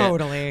Fair shit.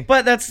 Totally.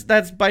 But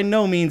that's by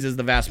no means is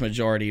the vast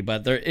majority,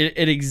 but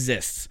it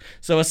exists.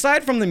 So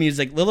aside from the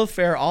music, Lilith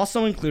Fair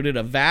also included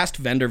a vast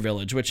vendor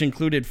village, which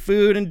included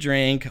food and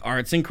drink,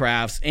 arts and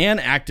crafts, and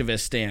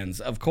activist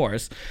stands, of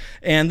course.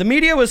 And the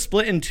media was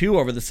split in two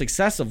over the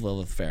success of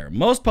Lilith Fair.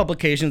 Most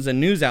publications and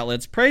news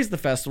outlets praised the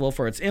festival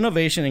for its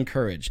innovation and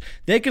courage.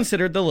 They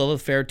considered the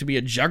Lilith Fair to be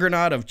a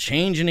juggernaut of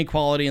change and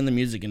equality in the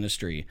music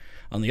industry.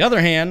 On the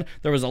other hand,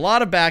 there was a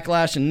lot of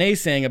backlash and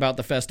naysaying about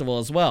the festival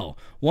as well.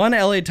 One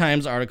LA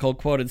Times article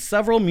quoted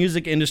several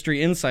music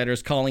industry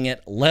insiders calling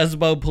it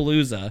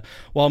Lesbo-palooza,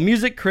 while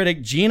music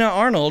critic Gina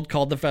Arnold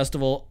called the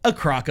festival a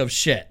crock of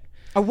shit.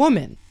 A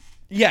woman.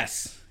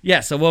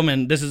 Yes, a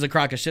woman. This is a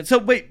crock of shit. So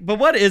wait, but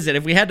what is it?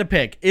 If we had to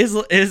pick, is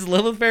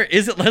Lilith Fair,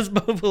 is it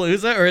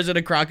Lesbo-palooza or is it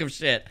a crock of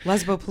shit?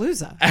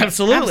 Lesbo-palooza.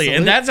 Absolutely.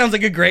 And that sounds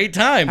like a great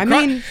time.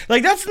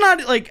 That's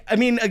not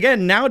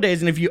again,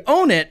 nowadays, and if you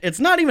own it, it's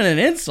not even an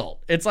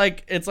insult. It's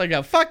like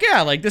a fuck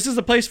yeah, like this is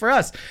a place for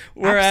us.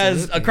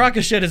 Whereas a crock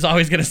of shit is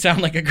always going to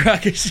sound like a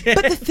crock of shit.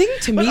 But the thing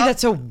to me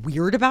that's so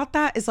weird about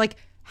that is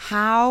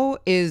how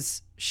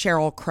is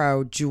Sheryl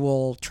Crow,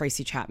 Jewel,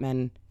 Tracy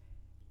Chapman,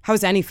 how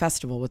is any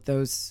festival with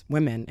those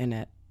women in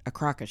it a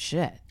crock of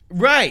shit?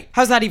 Right.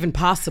 How's that even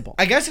possible?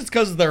 I guess it's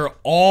because they're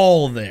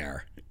all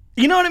there.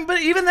 You know what I mean? But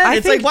even then,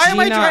 it's like, why am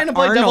I trying to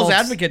play devil's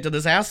advocate to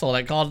this asshole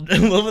that called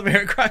Lilith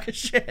Fair a crock of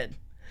shit?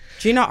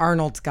 Gina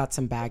Arnold's got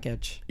some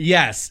baggage.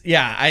 Yes.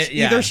 Yeah.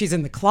 Either she's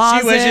in the closet.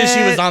 She wishes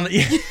she was on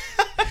the...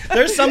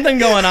 There's something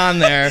going on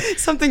there.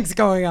 Something's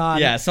going on.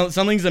 Yeah,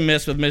 something's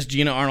amiss with Miss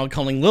Gina Arnold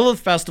calling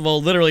Lilith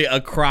Festival literally a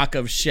crock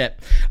of shit.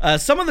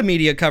 Some of the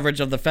media coverage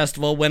of the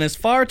festival went as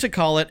far to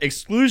call it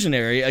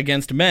exclusionary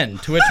against men,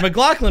 to which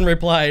McLaughlin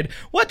replied,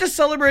 "What does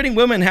celebrating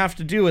women have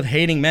to do with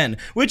hating men?"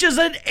 Which is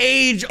an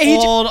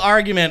age-old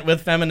argument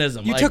with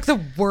feminism. You took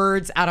the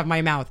words out of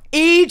my mouth.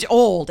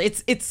 Age-old.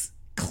 It's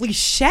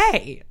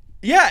cliche.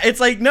 Yeah, it's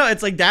like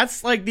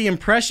that's like the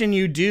impression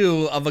you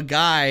do of a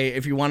guy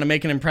if you want to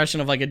make an impression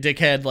of like a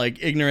dickhead, like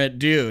ignorant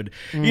dude.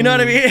 You know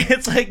what I mean?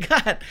 It's like,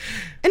 God.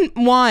 And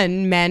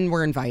one, men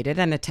were invited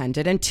and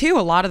attended, and two,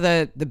 a lot of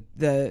the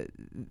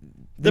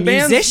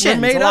musicians,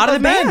 made a lot up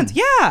of the bands.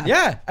 Yeah.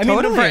 Yeah. I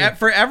totally. mean,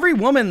 for every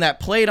woman that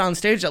played on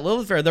stage at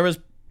Lilith Fair, there was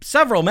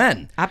several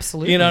men.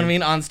 Absolutely. You know what I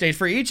mean? On stage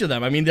for each of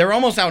them. I mean, they're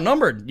almost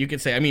outnumbered, you could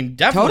say. I mean,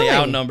 definitely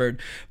outnumbered.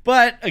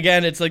 But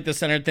again, it's like the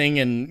center thing,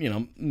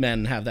 and,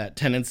 men have that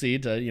tendency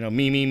to,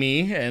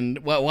 me. And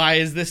why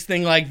is this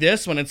thing like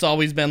this when it's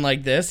always been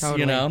like this,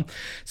 Totally.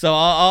 So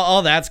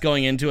all that's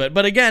going into it.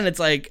 But again, it's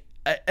like,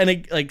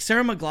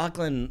 Sarah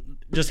McLachlan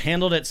just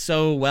handled it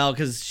so well,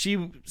 because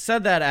she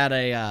said that at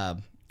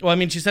Well, I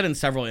mean, she said in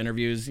several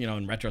interviews, you know,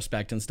 in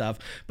retrospect and stuff.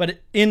 But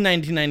in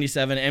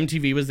 1997,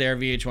 MTV was there,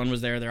 VH1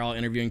 was there. They're all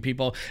interviewing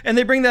people, and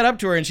they bring that up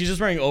to her, and she's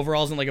just wearing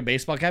overalls and like a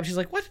baseball cap. She's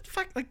like, "What the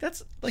fuck? Like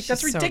that's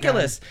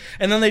ridiculous."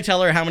 And then they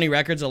tell her how many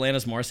records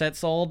Alanis Morissette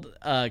sold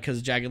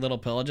because Jagged Little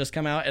Pill had just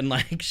come out, and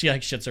like she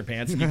like shits her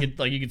pants, and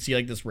you could see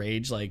like this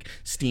rage like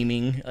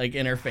steaming like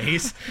in her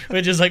face,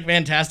 which is like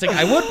fantastic.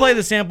 I would play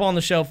the sample on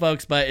the show,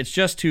 folks, but it's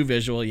just too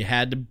visual. You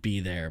had to be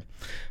there.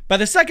 By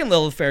the second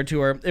Lilith Fair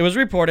tour, it was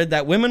reported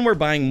that women were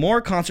buying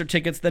more concert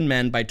tickets than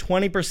men by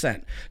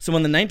 20%. So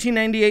when the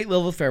 1998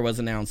 Lilith Fair was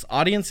announced,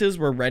 audiences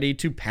were ready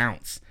to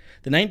pounce.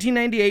 The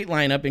 1998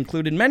 lineup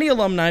included many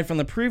alumni from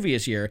the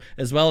previous year,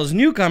 as well as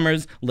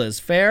newcomers Liz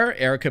Phair,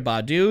 Erykah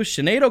Badu,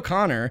 Sinead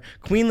O'Connor,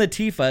 Queen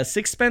Latifah,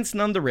 Sixpence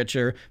None the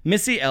Richer,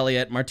 Missy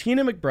Elliott,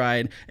 Martina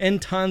McBride,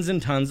 and tons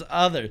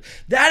others.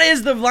 That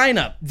is the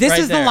lineup. This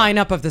is there. the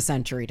lineup of the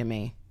century to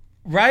me.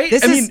 Right?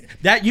 I mean,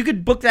 that you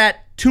could book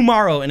that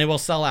tomorrow and it will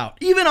sell out.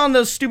 Even on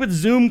those stupid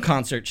Zoom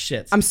concert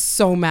shits. I'm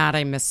so mad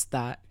I missed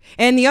that.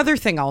 And the other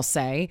thing I'll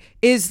say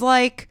is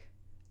like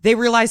they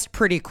realized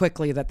pretty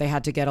quickly that they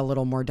had to get a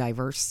little more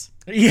diverse.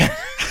 Yeah.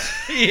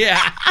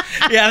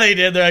 Yeah, they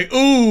did. They're like,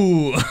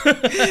 ooh.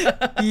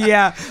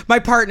 Yeah. My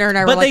partner and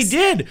I were but like...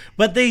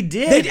 But they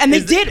did.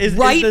 They did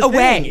right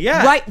away. Thing.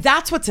 Yeah. Right.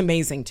 That's what's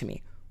amazing to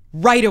me.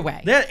 Right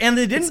away. And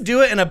they didn't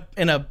do it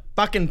in a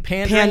fucking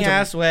pandering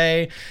ass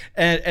way,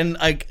 and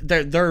like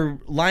their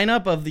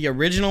lineup of the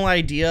original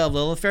idea of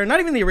Lilith Fair, not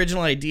even the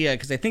original idea,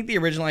 because I think the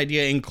original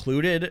idea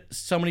included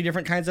so many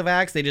different kinds of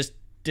acts. They just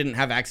didn't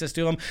have access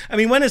to them. I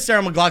mean, when is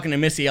Sarah McLachlan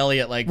and Missy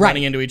Elliott like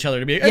running into each other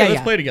to be like, hey,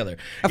 let's play together?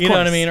 You know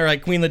what I mean? Or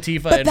like Queen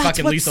Latifah and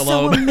fucking Lisa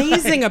Loeb. That's what's so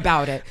amazing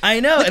about it. I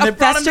know. Like and a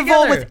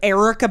festival with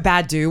Erykah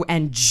Badu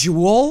and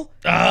Jewel.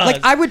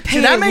 Like I would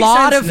pay a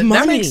lot of money.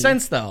 That makes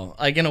sense though,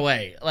 like in a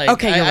way. Like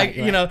okay, you're right.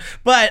 You know,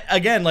 but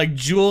again, like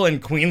Jewel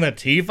and Queen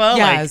Latifah,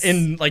 like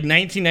in like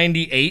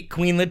 1998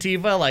 Queen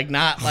Latifah, like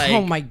not like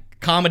oh my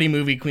comedy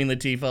movie Queen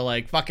Latifah,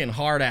 like fucking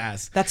hard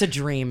ass. That's a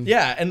dream.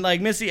 Yeah, and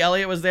like Missy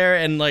Elliott was there,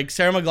 and like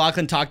Sarah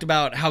McLachlan talked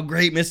about how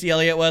great Missy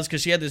Elliott was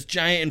because she had this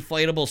giant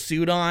inflatable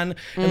suit on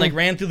and like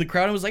ran through the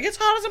crowd and was like, "It's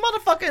hot as a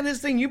motherfucker in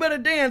this thing. You better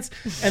dance."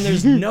 And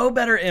there's no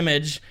better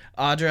image,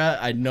 Audra.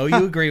 I know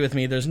you agree with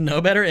me. There's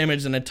no better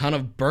image than a ton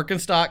of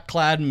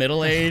Birkenstock-clad,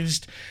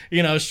 middle-aged,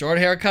 you know, short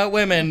haircut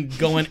women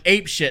going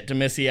ape shit to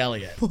Missy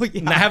Elliott,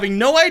 having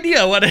no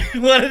idea what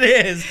it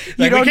is.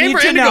 Like, we came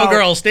for Indigo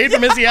Girls, stayed for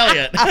Missy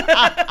Elliott.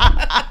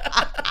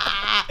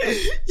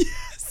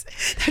 Yes,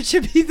 that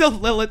should be the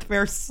Lilith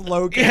Fair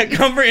slogan. Yeah,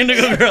 come for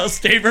Indigo Girls,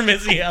 stay for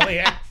Missy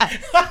Elliott.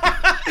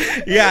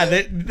 Yeah,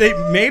 they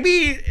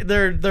maybe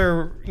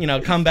their you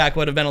know comeback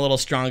would have been a little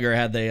stronger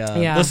had they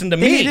listened to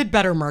me. They needed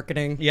better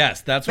marketing.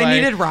 Yes, that's why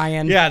they needed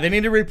Ryan. Yeah, they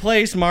need to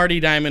replace Marty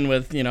Diamond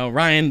with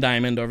Ryan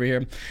Diamond over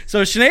here.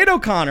 So Sinead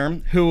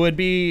O'Connor, who would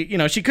be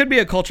she could be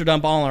a culture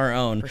dump all on her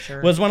own,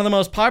 was one of the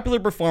most popular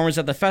performers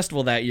at the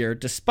festival that year,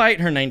 despite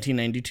her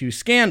 1992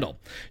 scandal.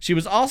 She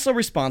was also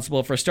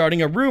responsible for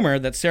starting a rumor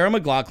that Sarah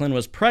McLachlan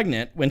was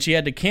pregnant when she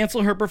had to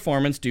cancel her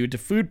performance due to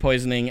food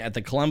poisoning at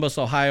the Columbus,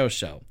 Ohio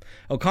show.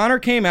 O'Connor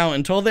came out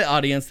and told the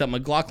audience that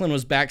McLachlan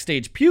was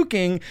backstage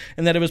puking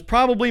and that it was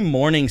probably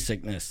morning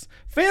sickness.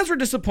 Fans were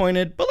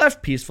disappointed, but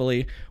left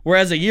peacefully,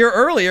 whereas a year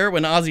earlier,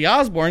 when Ozzy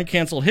Osbourne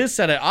canceled his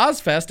set at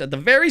Ozfest at the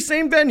very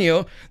same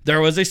venue,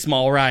 there was a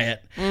small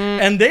riot.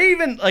 And they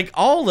even,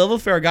 all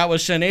Lilith Fair got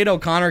was Sinead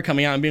O'Connor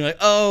coming out and being like,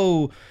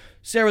 oh,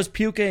 Sarah's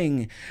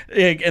puking.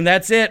 And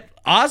that's it.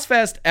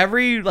 Ozfest,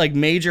 every,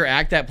 major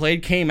act that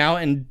played came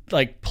out and,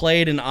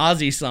 played an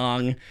Ozzy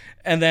song.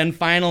 And then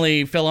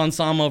finally, Phil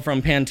Anselmo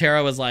from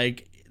Pantera was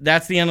like,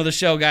 that's the end of the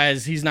show,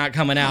 guys. He's not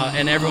coming out.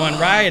 And everyone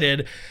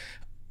rioted.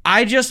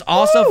 I just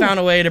also found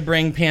a way to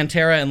bring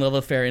Pantera and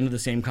Lilith Fair into the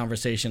same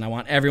conversation. I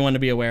want everyone to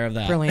be aware of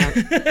that.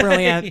 Brilliant.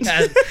 Brilliant.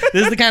 Yeah,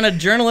 this is the kind of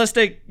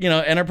journalistic,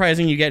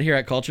 enterprising you get here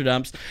at Culture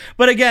Dumps.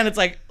 But again, it's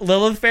like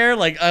Lilith Fair,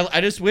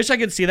 I just wish I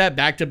could see that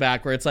back to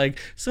back where it's like,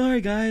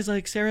 sorry guys,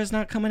 Sarah's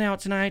not coming out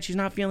tonight. She's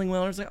not feeling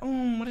well. And it's like,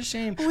 oh, what a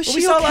shame. Oh, is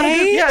she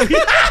okay?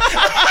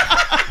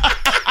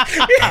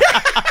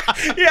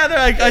 Yeah, they're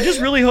like, I just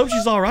really hope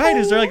she's all right.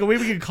 Is there a way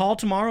we could call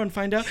tomorrow and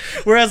find out?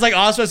 Whereas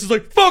Ozfest is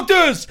like, fuck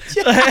this.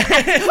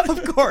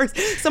 Of course.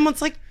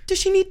 Someone's like, does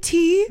she need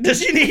tea?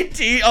 Does she need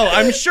tea? Oh,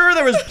 I'm sure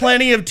there was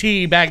plenty of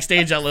tea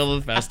backstage at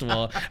Lilith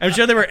Festival. I'm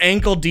sure they were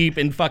ankle deep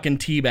in fucking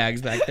tea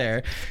bags back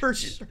there. For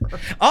sure.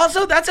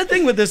 Also, that's the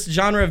thing with this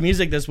genre of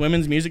music, this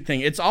women's music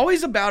thing. It's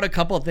always about a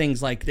couple of things.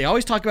 They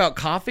always talk about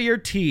coffee or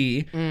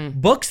tea,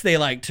 books they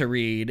like to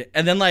read,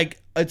 and then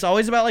it's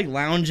always about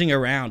lounging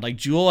around.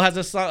 Jewel has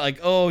a song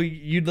oh,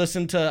 I'd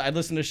listen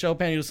to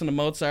Chopin, you listen to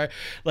Mozart.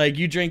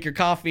 You drink your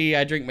coffee,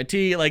 I drink my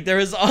tea.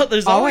 There's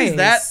always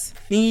that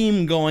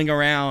theme going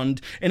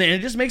around, and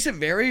it just makes it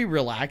very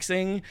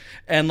relaxing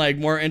and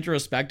more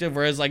introspective.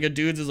 Whereas a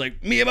dude's is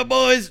me and my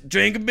boys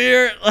drink a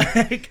beer.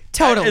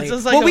 Totally. It's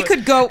just we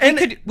could go.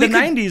 And the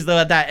 90s though,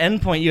 at that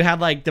end point, you had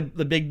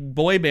the big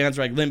boy bands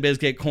like Limp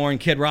Bizkit, Korn,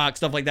 Kid Rock,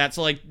 stuff like that.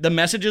 So the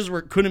messages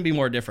couldn't be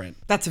more different.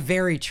 That's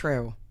very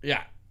true.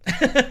 Yeah.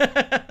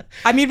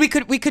 I mean, we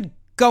could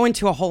go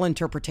into a whole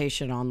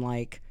interpretation on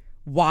like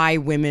why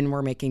women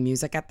were making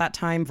music at that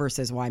time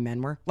versus why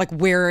men were, like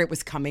where it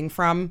was coming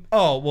from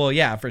Oh, well,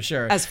 yeah, for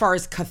sure. as far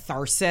as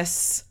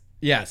catharsis,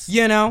 Yes.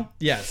 you know?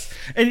 Yes.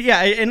 And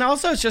yeah, and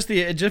also it's just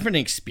a different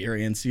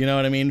experience, you know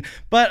what I mean?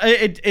 But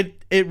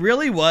it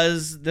really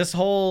was, this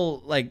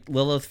whole like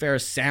Lilith Fair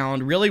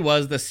sound really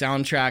was the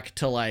soundtrack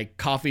to like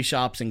coffee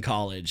shops in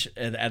college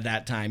at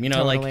that time. You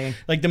know, Totally.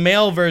 like the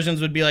male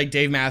versions would be like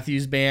Dave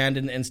Matthews Band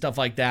and stuff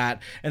like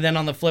that. And then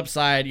on the flip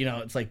side, you know,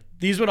 it's like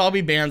these would all be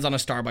bands on a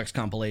Starbucks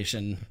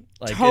compilation.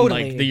 Like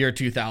Totally. in like the year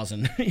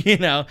 2000, you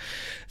know?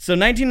 So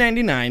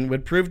 1999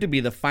 would prove to be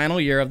the final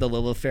year of the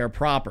Lilith Fair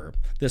proper.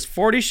 This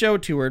 40-show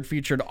tour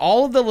featured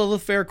all of the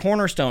Lilith Fair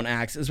cornerstone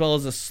acts, as well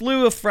as a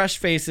slew of fresh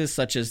faces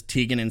such as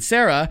Tegan and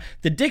Sarah,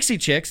 the Dixie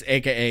Chicks,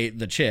 aka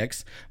the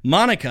Chicks,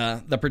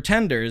 Monica, the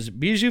Pretenders,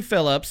 Bijou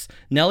Phillips,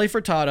 Nelly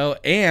Furtado,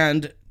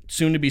 and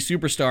soon-to-be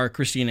superstar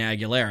Christina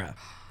Aguilera.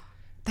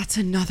 That's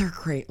another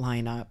great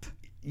lineup.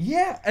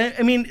 Yeah,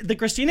 I mean, the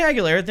Christina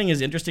Aguilera thing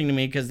is interesting to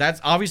me because that's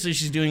obviously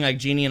she's doing like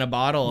Genie in a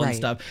Bottle and Right.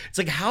 stuff. It's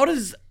like, how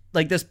does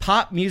like this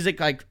pop music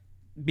like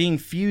being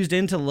fused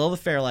into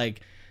Lilith Fair?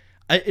 Like,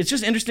 it's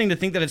just interesting to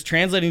think that it's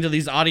translating to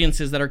these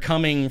audiences that are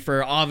coming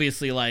for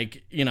obviously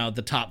like, you know,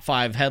 the top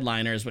 5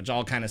 headliners, which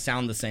all kind of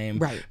sound the same.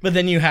 Right. But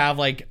then you have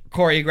like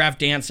choreographed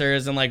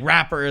dancers and like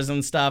rappers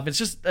and stuff. It's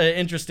just an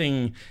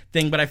interesting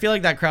thing. But I feel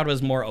like that crowd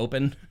was more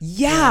open.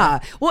 Yeah.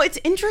 Well, it's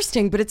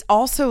interesting, but it's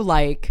also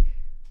like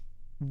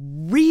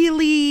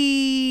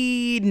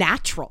really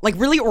natural, like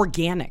really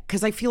organic.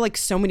 Because I feel like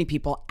so many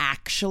people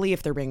actually,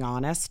 if they're being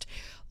honest,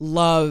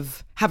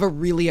 have a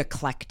really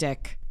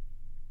eclectic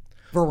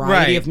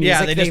variety of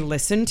music they just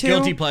listen to.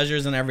 Guilty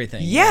pleasures and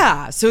everything.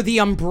 Yeah. So the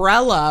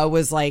umbrella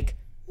was like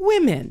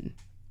women.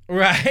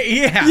 Right,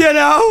 yeah. You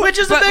know? Which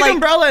is a But, big like,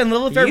 umbrella, and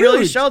Lilith Fair really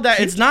huge, showed that.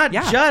 huge, It's not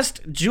yeah.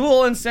 just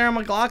Jewel and Sarah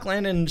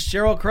McLachlan and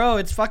Sheryl Crow.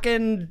 It's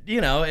fucking, you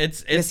know,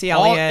 it's Missy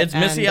all, Elliott it's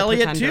Missy and the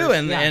Elliott too,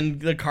 Pretenders, yeah.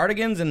 and the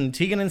Cardigans and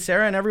Tegan and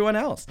Sarah and everyone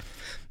else.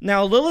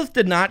 Now, Lilith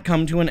did not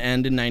come to an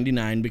end in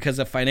 99 because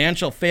of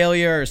financial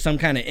failure or some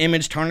kind of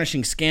image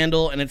tarnishing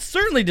scandal, and it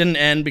certainly didn't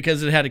end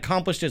because it had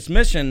accomplished its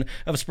mission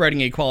of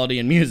spreading equality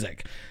in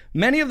music.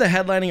 Many of the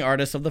headlining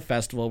artists of the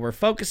festival were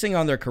focusing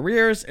on their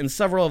careers, and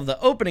several of the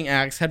opening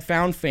acts had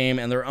found fame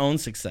and their own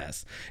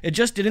success. It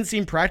just didn't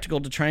seem practical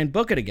to try and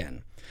book it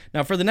again.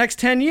 Now, for the next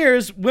 10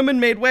 years, women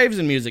made waves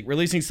in music,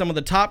 releasing some of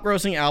the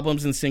top-grossing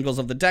albums and singles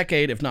of the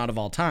decade, if not of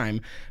all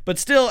time. But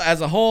still,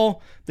 as a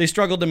whole, they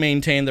struggled to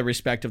maintain the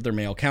respect of their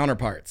male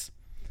counterparts.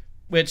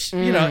 Which,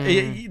 you know,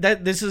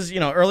 this is,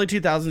 you know, early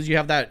 2000s, you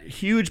have that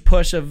huge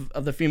push of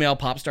the female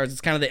pop stars.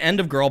 It's kind of the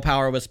end of girl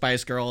power with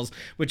Spice Girls,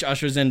 which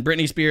ushers in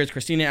Britney Spears,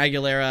 Christina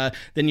Aguilera.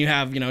 Then you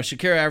have, you know,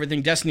 Shakira,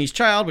 everything, Destiny's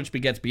Child, which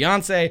begets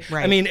Beyonce.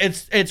 Right. I mean,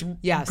 it's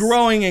Yes.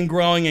 growing and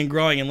growing and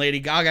growing. And Lady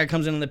Gaga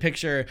comes into the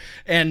picture.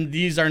 And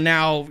these are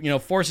now, you know,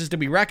 forces to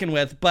be reckoned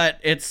with. But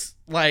it's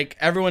like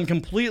everyone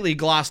completely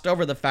glossed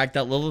over the fact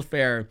that Lilith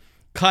Fair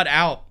cut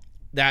out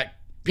that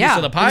piece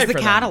of the pie it was the for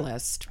them.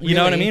 catalyst. You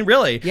know what I really. mean?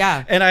 Really.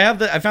 Yeah. And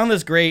I found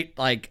this great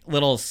like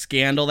little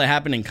scandal that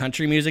happened in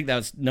country music that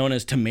was known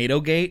as Tomato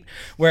Gate,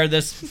 where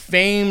this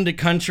famed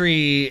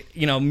country,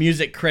 you know,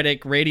 music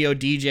critic, radio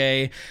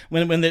DJ,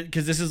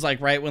 because this is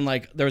like right when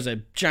like there was a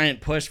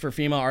giant push for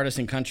female artists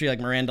in country, like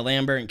Miranda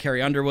Lambert and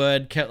Carrie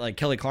Underwood, like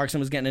Kelly Clarkson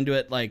was getting into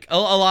it. Like a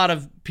lot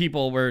of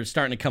people were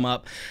starting to come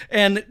up,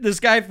 and this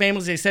guy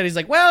famously said, he's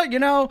like, well, you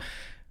know,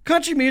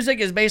 country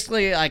music is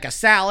basically like a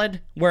salad,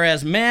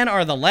 whereas men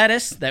are the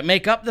lettuce that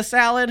make up the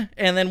salad,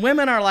 and then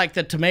women are like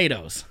the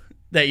tomatoes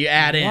that you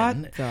add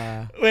in. What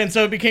the? And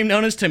so it became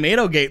known as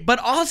Tomato Gate. But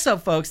also,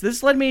 folks,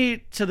 this led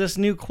me to this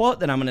new quote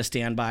that I'm going to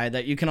stand by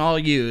that you can all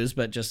use,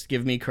 but just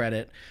give me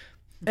credit.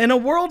 In a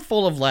world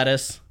full of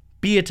lettuce,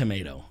 be a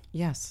tomato.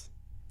 Yes.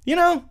 You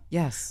know?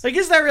 Yes. Like,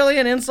 is that really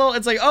an insult?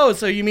 It's like, oh,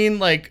 so you mean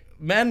like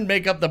men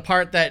make up the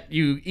part that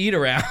you eat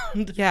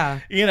around?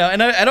 Yeah. You know,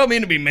 and I don't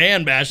mean to be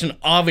man bashing,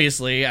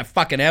 obviously, I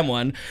fucking am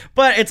one,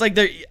 but it's like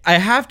I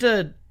have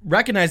to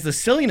recognize the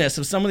silliness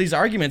of some of these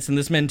arguments and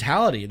this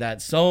mentality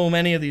that so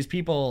many of these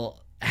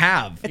people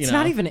have. It's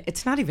not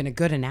even a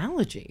good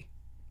analogy.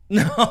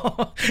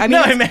 No. I mean,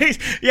 no, it makes,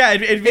 yeah,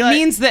 it'd be It like,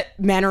 means that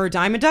men are a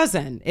dime a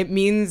dozen. It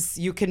means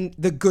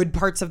the good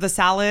parts of the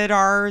salad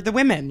are the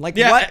women. Like,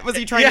 what was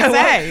he trying to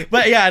say?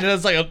 But yeah, and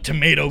it's like a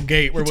Tomato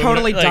Gate. Where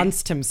Totally women, like,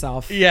 dunced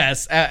himself.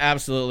 Yes,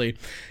 absolutely.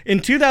 In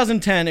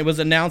 2010, it was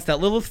announced that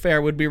Lilith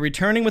Fair would be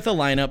returning with a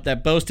lineup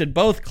that boasted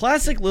both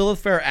classic Lilith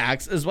Fair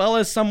acts as well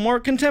as some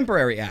more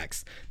contemporary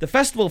acts. The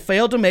festival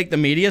failed to make the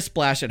media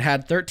splash it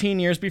had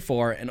 13 years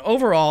before, and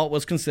overall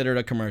was considered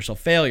a commercial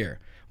failure.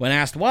 When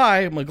asked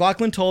why,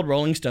 McLachlan told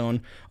Rolling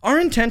Stone, "Our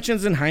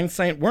intentions in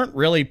hindsight weren't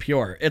really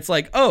pure. It's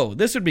like, oh,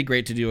 this would be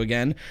great to do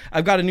again.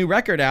 I've got a new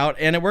record out,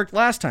 and it worked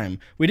last time.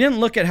 We didn't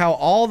look at how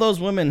all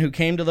those women who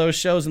came to those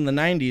shows in the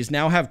 90s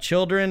now have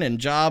children and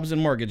jobs and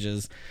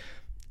mortgages."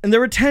 And there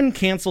were 10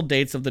 canceled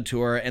dates of the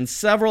tour, and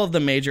several of the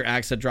major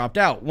acts had dropped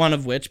out, one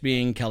of which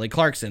being Kelly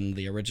Clarkson,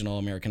 the original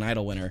American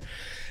Idol winner.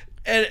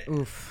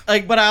 And,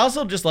 like, but I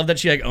also just love that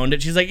she like owned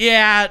it. She's like,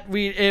 yeah,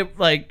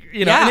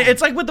 and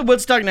it's like with the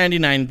Woodstock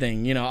 99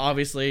 thing, you know,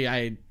 obviously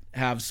I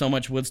have so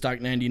much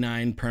Woodstock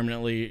 99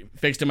 permanently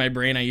fixed in my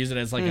brain. I use it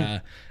as like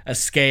a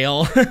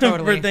scale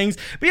for things.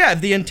 But yeah,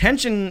 if the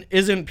intention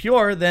isn't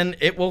pure, then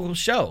it will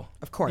show.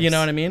 Of course. You know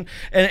what I mean?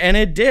 And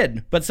it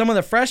did. But some of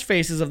the fresh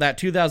faces of that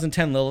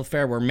 2010 Lilith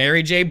Fair were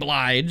Mary J.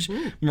 Blige,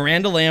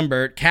 Miranda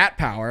Lambert, Cat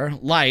Power,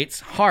 Lights,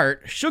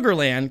 Heart,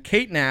 Sugarland,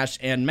 Kate Nash,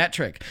 and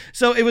Metric.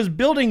 So it was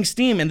building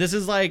steam. And this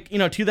is like, you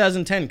know,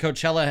 2010,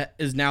 Coachella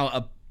is now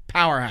a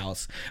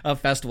powerhouse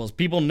of festivals.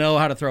 People know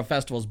how to throw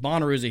festivals.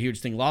 Bonnaroo is a huge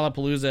thing.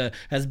 Lollapalooza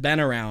has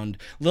been around.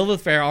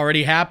 Lilith Fair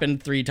already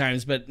happened 3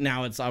 times, but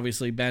now it's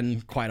obviously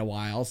been quite a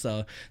while,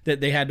 so that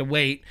they had to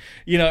wait,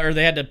 you know, or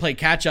they had to play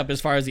catch up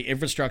as far as the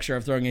infrastructure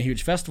of throwing a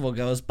huge festival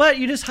goes. But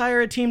you just hire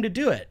a team to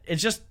do it.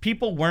 It's just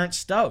people weren't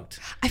stoked.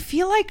 I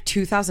feel like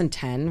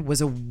 2010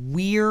 was a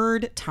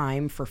weird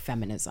time for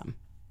feminism.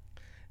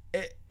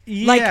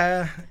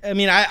 Yeah, I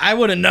mean, I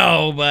wouldn't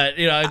know, but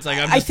you know, it's like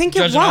I'm just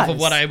judging off of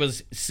what I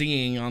was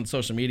seeing on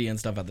social media and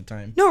stuff at the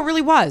time. No, it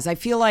really was. I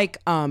feel like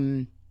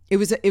it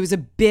was a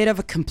bit of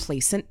a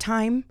complacent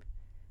time.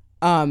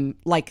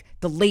 Like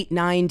the late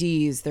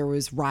 90s, there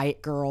was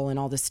Riot Girl and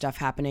all this stuff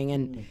happening,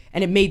 and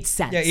it made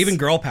sense. Yeah, even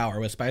girl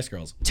power with Spice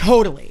Girls.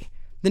 Totally.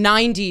 The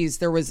 90s,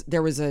 there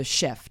was a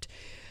shift.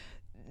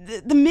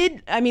 The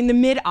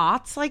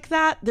mid-aughts like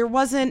that, there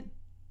wasn't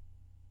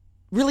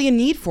really a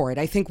need for it.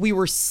 I think we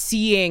were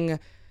seeing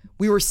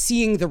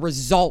the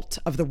result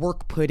of the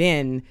work put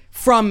in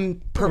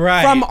from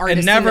artists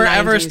and never in the 90s.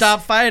 Ever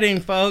stop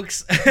fighting,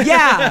 folks.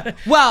 Yeah.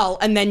 Well,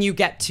 and then you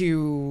get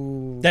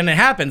to then it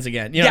happens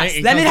again. You know,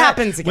 yes, then it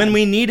happens again when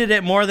we needed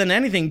it more than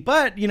anything.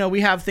 But you know,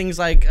 we have things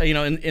like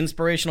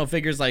inspirational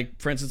figures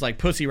like, for instance, like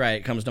Pussy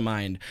Riot comes to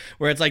mind,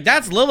 where it's like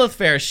that's Lilith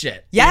Fair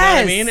shit. Yes. You know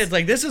what I mean? It's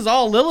like this is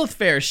all Lilith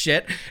Fair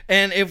shit.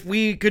 And if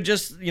we could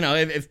just, you know,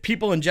 if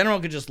people in general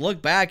could just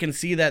look back and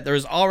see that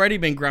there's already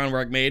been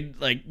groundwork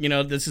made, like, you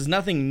know, this is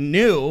nothing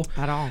new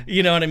at all.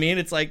 You know what I mean?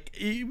 It's like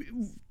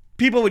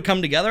people would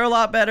come together a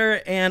lot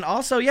better. And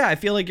also, yeah, I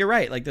feel like you're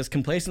right. Like this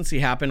complacency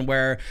happened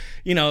where,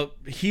 you know,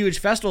 huge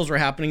festivals were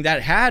happening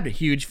that had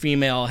huge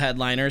female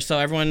headliners. So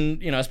everyone,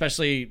 you know,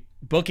 especially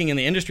booking in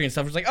the industry and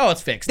stuff was like, oh,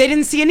 it's fixed. They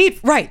didn't see a need.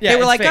 Right. Yeah, they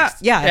were like,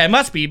 yeah, it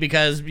must be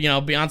because, you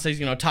know, Beyonce's,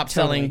 you know, top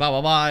selling, blah,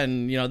 blah, blah.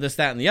 And, you know, this,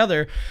 that, and the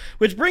other,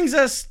 which brings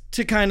us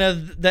to kind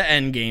of the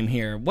end game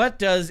here. What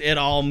does it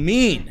all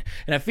mean?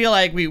 And I feel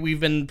like we've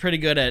been pretty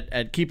good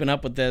at keeping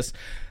up with this,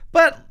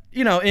 but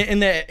you know,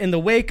 in the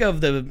wake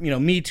of the, you know,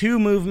 Me Too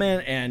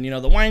movement and, you know,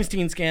 the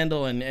Weinstein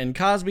scandal and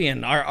Cosby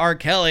and R.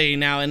 Kelly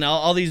now and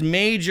all these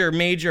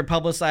major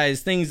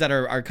publicized things that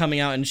are coming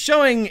out and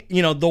showing,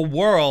 you know, the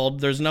world,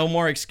 there's no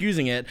more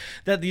excusing it,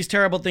 that these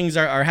terrible things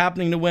are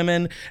happening to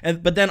women.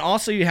 But then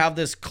also you have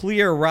this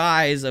clear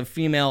rise of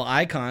female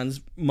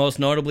icons, most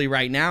notably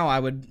right now,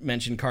 I would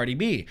mention Cardi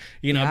B,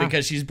 you know,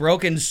 because she's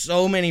broken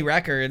so many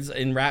records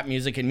in rap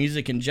music and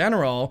music in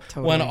general,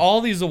 won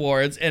all these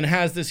awards and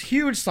has this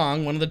huge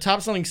song, one of the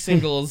top selling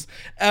singles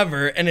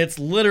ever, and it's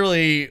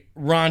literally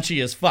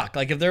raunchy as fuck.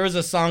 Like if there was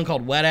a song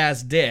called Wet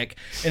Ass Dick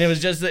and it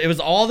was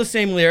all the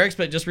same lyrics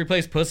but just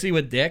replace pussy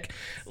with dick,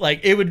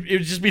 like it would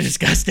just be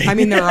disgusting. I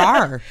mean, there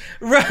are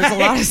right. There's a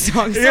lot of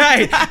songs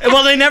right like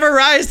well, they never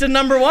rise to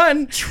number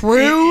one.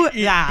 True.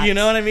 You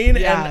know what I mean?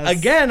 Yes. And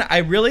again, I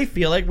really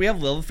feel like we have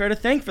Lilith Fair to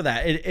thank for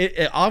that.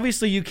 It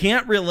obviously you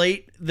can't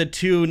relate the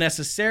two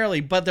necessarily,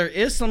 but there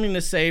is something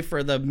to say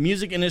for the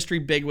music industry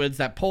bigwigs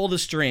that pull the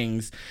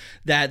strings,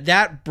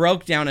 that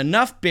broke down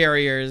enough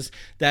barriers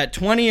that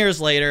 20 years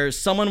later,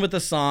 someone with a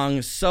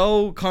song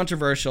so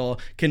controversial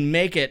can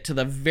make it to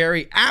the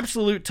very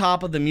absolute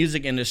top of the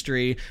music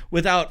industry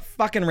without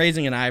fucking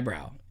raising an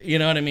eyebrow. You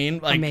know what I mean?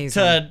 Like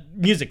amazing. To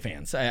music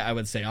fans, I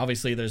would say.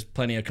 Obviously, there's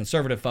plenty of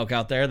conservative folk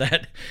out there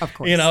that, of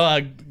course, you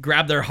know,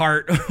 grab their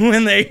heart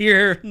when they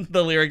hear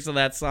the lyrics of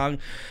that song.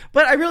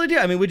 But I really do.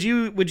 I mean, would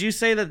you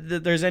say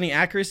that there's any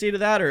accuracy to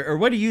that, or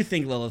what do you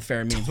think Lilith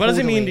Fair means? What does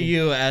it mean to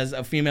you as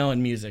a female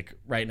in music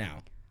right now?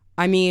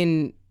 I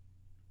mean,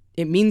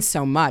 it means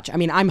so much. I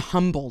mean, I'm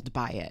humbled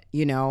by it.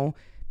 You know,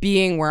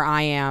 being where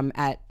I am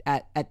at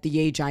the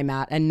age I'm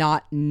at, and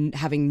not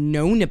having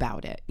known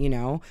about it. You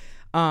know.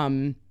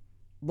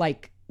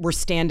 Like we're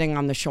standing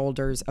on the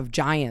shoulders of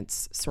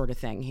giants sort of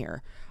thing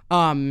here.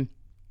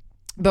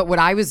 But what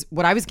I was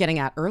getting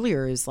at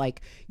earlier is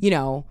like, you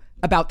know,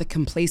 about the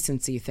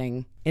complacency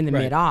thing in the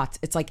mid-aughts.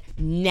 It's like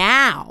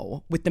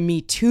now with the Me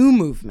Too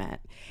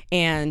movement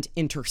and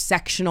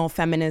intersectional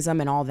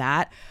feminism and all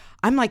that,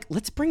 I'm like,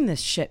 let's bring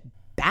this shit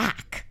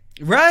back.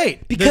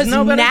 Right. Because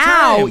no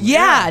now,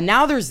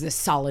 now there's this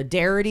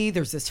solidarity,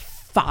 there's this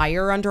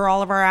fire under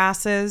all of our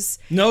asses.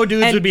 No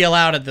dudes would be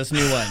allowed at this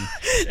new one.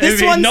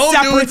 This one's no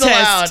separatist. Dudes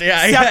allowed.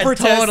 Yeah,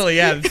 totally.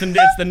 Yeah, it's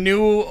the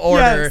new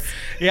order. Yes.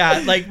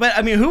 Yeah, like, but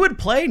I mean, who would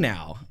play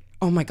now?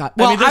 Oh my god.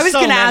 Well, I was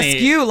going to ask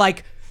you,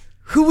 like,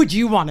 who would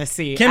you want to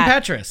see? Kim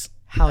Petras.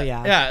 Hell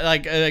yeah. Yeah,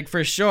 like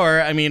for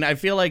sure. I mean, I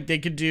feel like they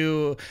could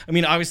do. I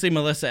mean, obviously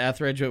Melissa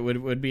Etheridge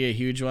would be a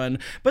huge one,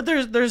 but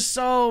there's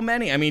so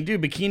many. I mean,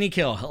 dude, Bikini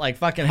Kill, like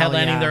fucking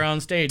headlining their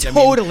own stage.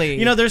 Totally. I mean,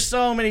 you know, there's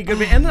so many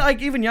good, and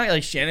like even young,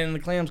 like Shannon and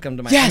the Clams come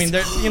to mind. Yes. I mean,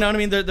 you know what I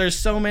mean. There's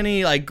so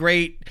many like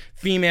great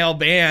female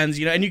bands,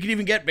 you know, and you could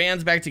even get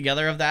bands back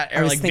together of that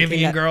era, like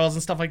Vivian Girls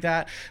and stuff like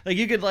that. Like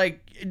you could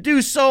like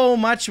do so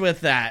much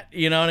with that.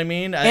 You know what I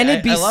mean? And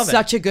it'd be love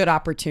such a good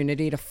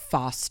opportunity to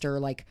foster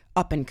like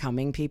up and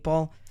coming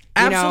people.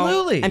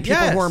 Absolutely. You know? And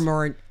people who are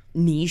more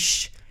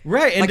niche.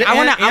 Right, and like,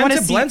 I want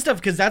to blend stuff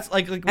because that's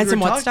like and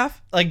some what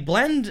stuff? Like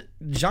blend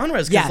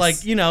genres because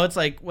like you know it's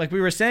like we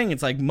were saying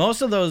it's like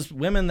most of those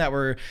women that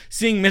were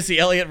seeing Missy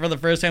Elliott for the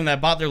first time that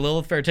bought their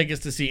Lilith Fair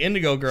tickets to see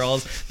Indigo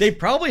Girls, they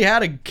probably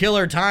had a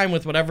killer time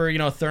with whatever, you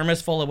know,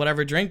 thermos full of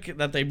whatever drink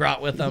that they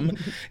brought with them.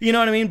 You know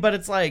what I mean? But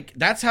it's like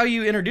that's how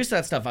you introduce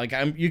that stuff. Like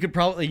you could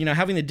probably, you know,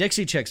 having the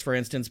Dixie Chicks for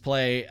instance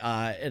play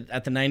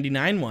at the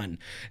 '99 one.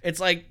 It's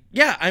like,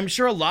 yeah, I'm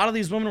sure a lot of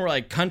these women were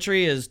like,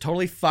 country is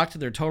totally fucked.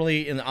 They're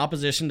totally in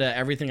opposition to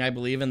everything I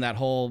believe in, that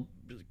whole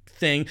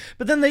thing.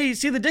 But then they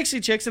see the Dixie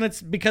Chicks, and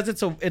it's because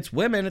it's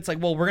women. It's like,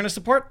 well, we're gonna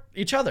support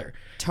each other.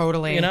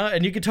 Totally. You know,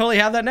 and you could totally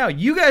have that now.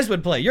 You guys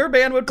would play. Your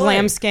band would play.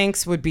 Glam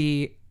Skanks would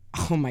be.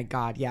 Oh my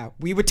God, yeah.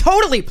 We would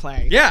totally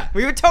play. Yeah.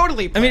 We would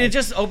totally play. I mean, it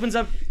just opens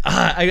up.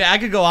 I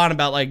could go on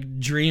about like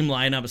dream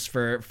lineups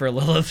for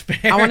Lilith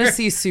Fair. I want to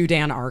see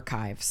Sudan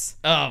Archives.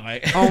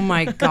 Oh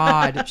my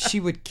God.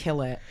 She would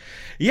kill it.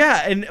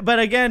 Yeah, but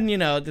again, you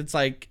know, it's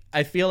like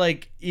I feel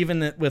like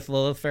even with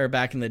Lilith Fair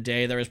back in the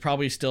day, there was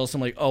probably still some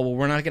like, oh well,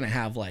 we're not gonna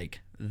have like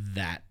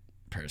that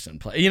person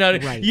play. You know,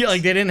 right.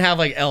 Like they didn't have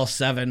like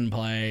L7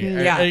 play.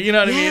 Yeah. You know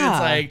what I mean? Yeah. It's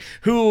like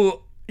who,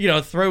 you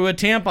know, throw a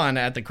tampon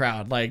at the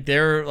crowd. Like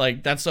they're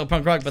like, that's so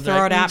punk rock, but throw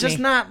they're it like, at just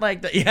me. not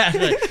like that. Yeah,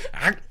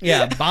 like,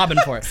 yeah, bobbing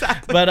for it.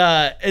 Exactly. But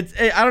I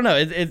don't know.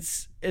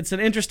 It's an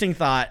interesting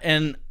thought,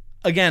 and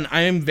again,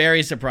 I am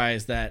very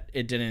surprised that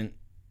it didn't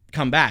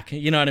come back,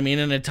 you know what I mean,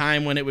 in a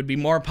time when it would be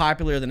more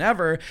popular than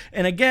ever.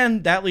 And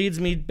again, that leads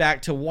me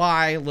back to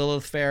why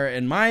Lilith Fair,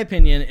 in my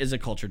opinion, is a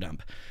culture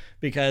dump.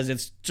 Because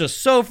it's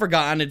just so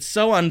forgotten, it's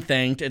so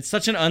unthanked, it's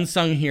such an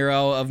unsung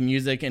hero of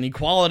music and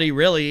equality,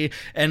 really,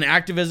 and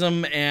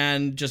activism,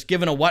 and just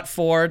giving a what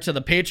for to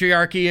the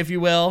patriarchy, if you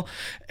will,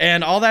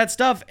 and all that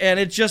stuff. And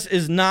it just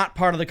is not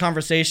part of the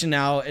conversation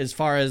now as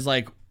far as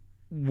like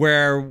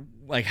where,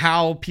 like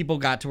how people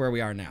got to where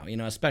we are now, you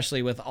know,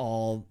 especially with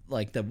all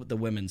like the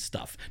women's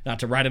stuff. Not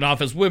to write it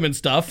off as women's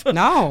stuff.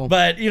 No.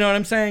 But you know what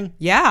I'm saying?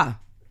 Yeah.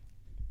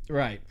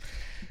 Right.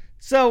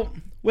 So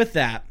with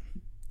that,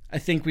 I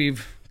think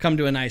we've come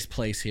to a nice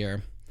place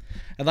here.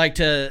 I'd like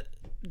to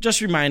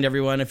just remind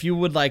everyone, if you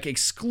would like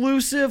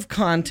exclusive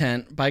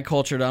content by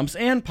Culture Dumps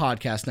and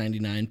Podcast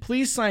 99,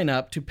 please sign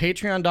up to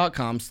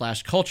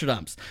patreon.com/Culture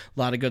Dumps. A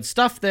lot of good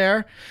stuff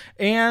there.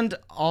 And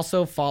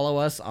also follow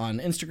us on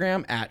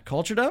Instagram at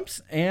Culture Dumps.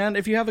 And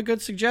if you have a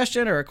good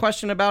suggestion or a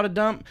question about a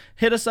dump,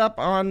 hit us up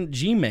on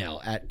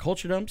Gmail at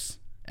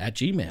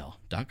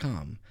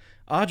culturedumps@gmail.com.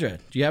 Audra,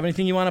 do you have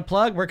anything you want to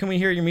plug? Where can we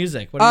hear your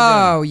music? What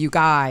are you doing? You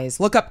guys,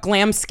 look up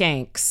Glam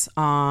Skanks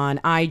on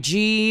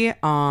IG,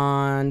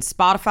 on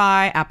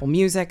Spotify, Apple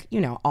Music, you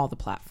know, all the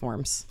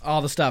platforms.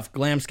 All the stuff.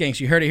 Glam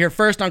Skanks. You heard it here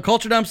first on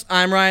Culture Dumps.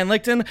 I'm Ryan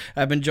Lichten.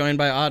 I've been joined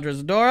by Audra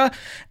Zadora,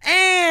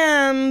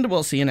 and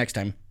we'll see you next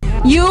time.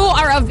 You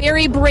are a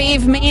very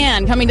brave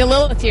man coming to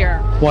Lilith here.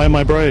 Why am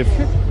I brave?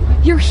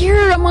 You're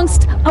here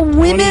amongst a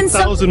women.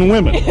 20,000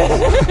 women.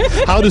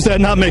 How does that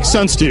not make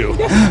sense to you?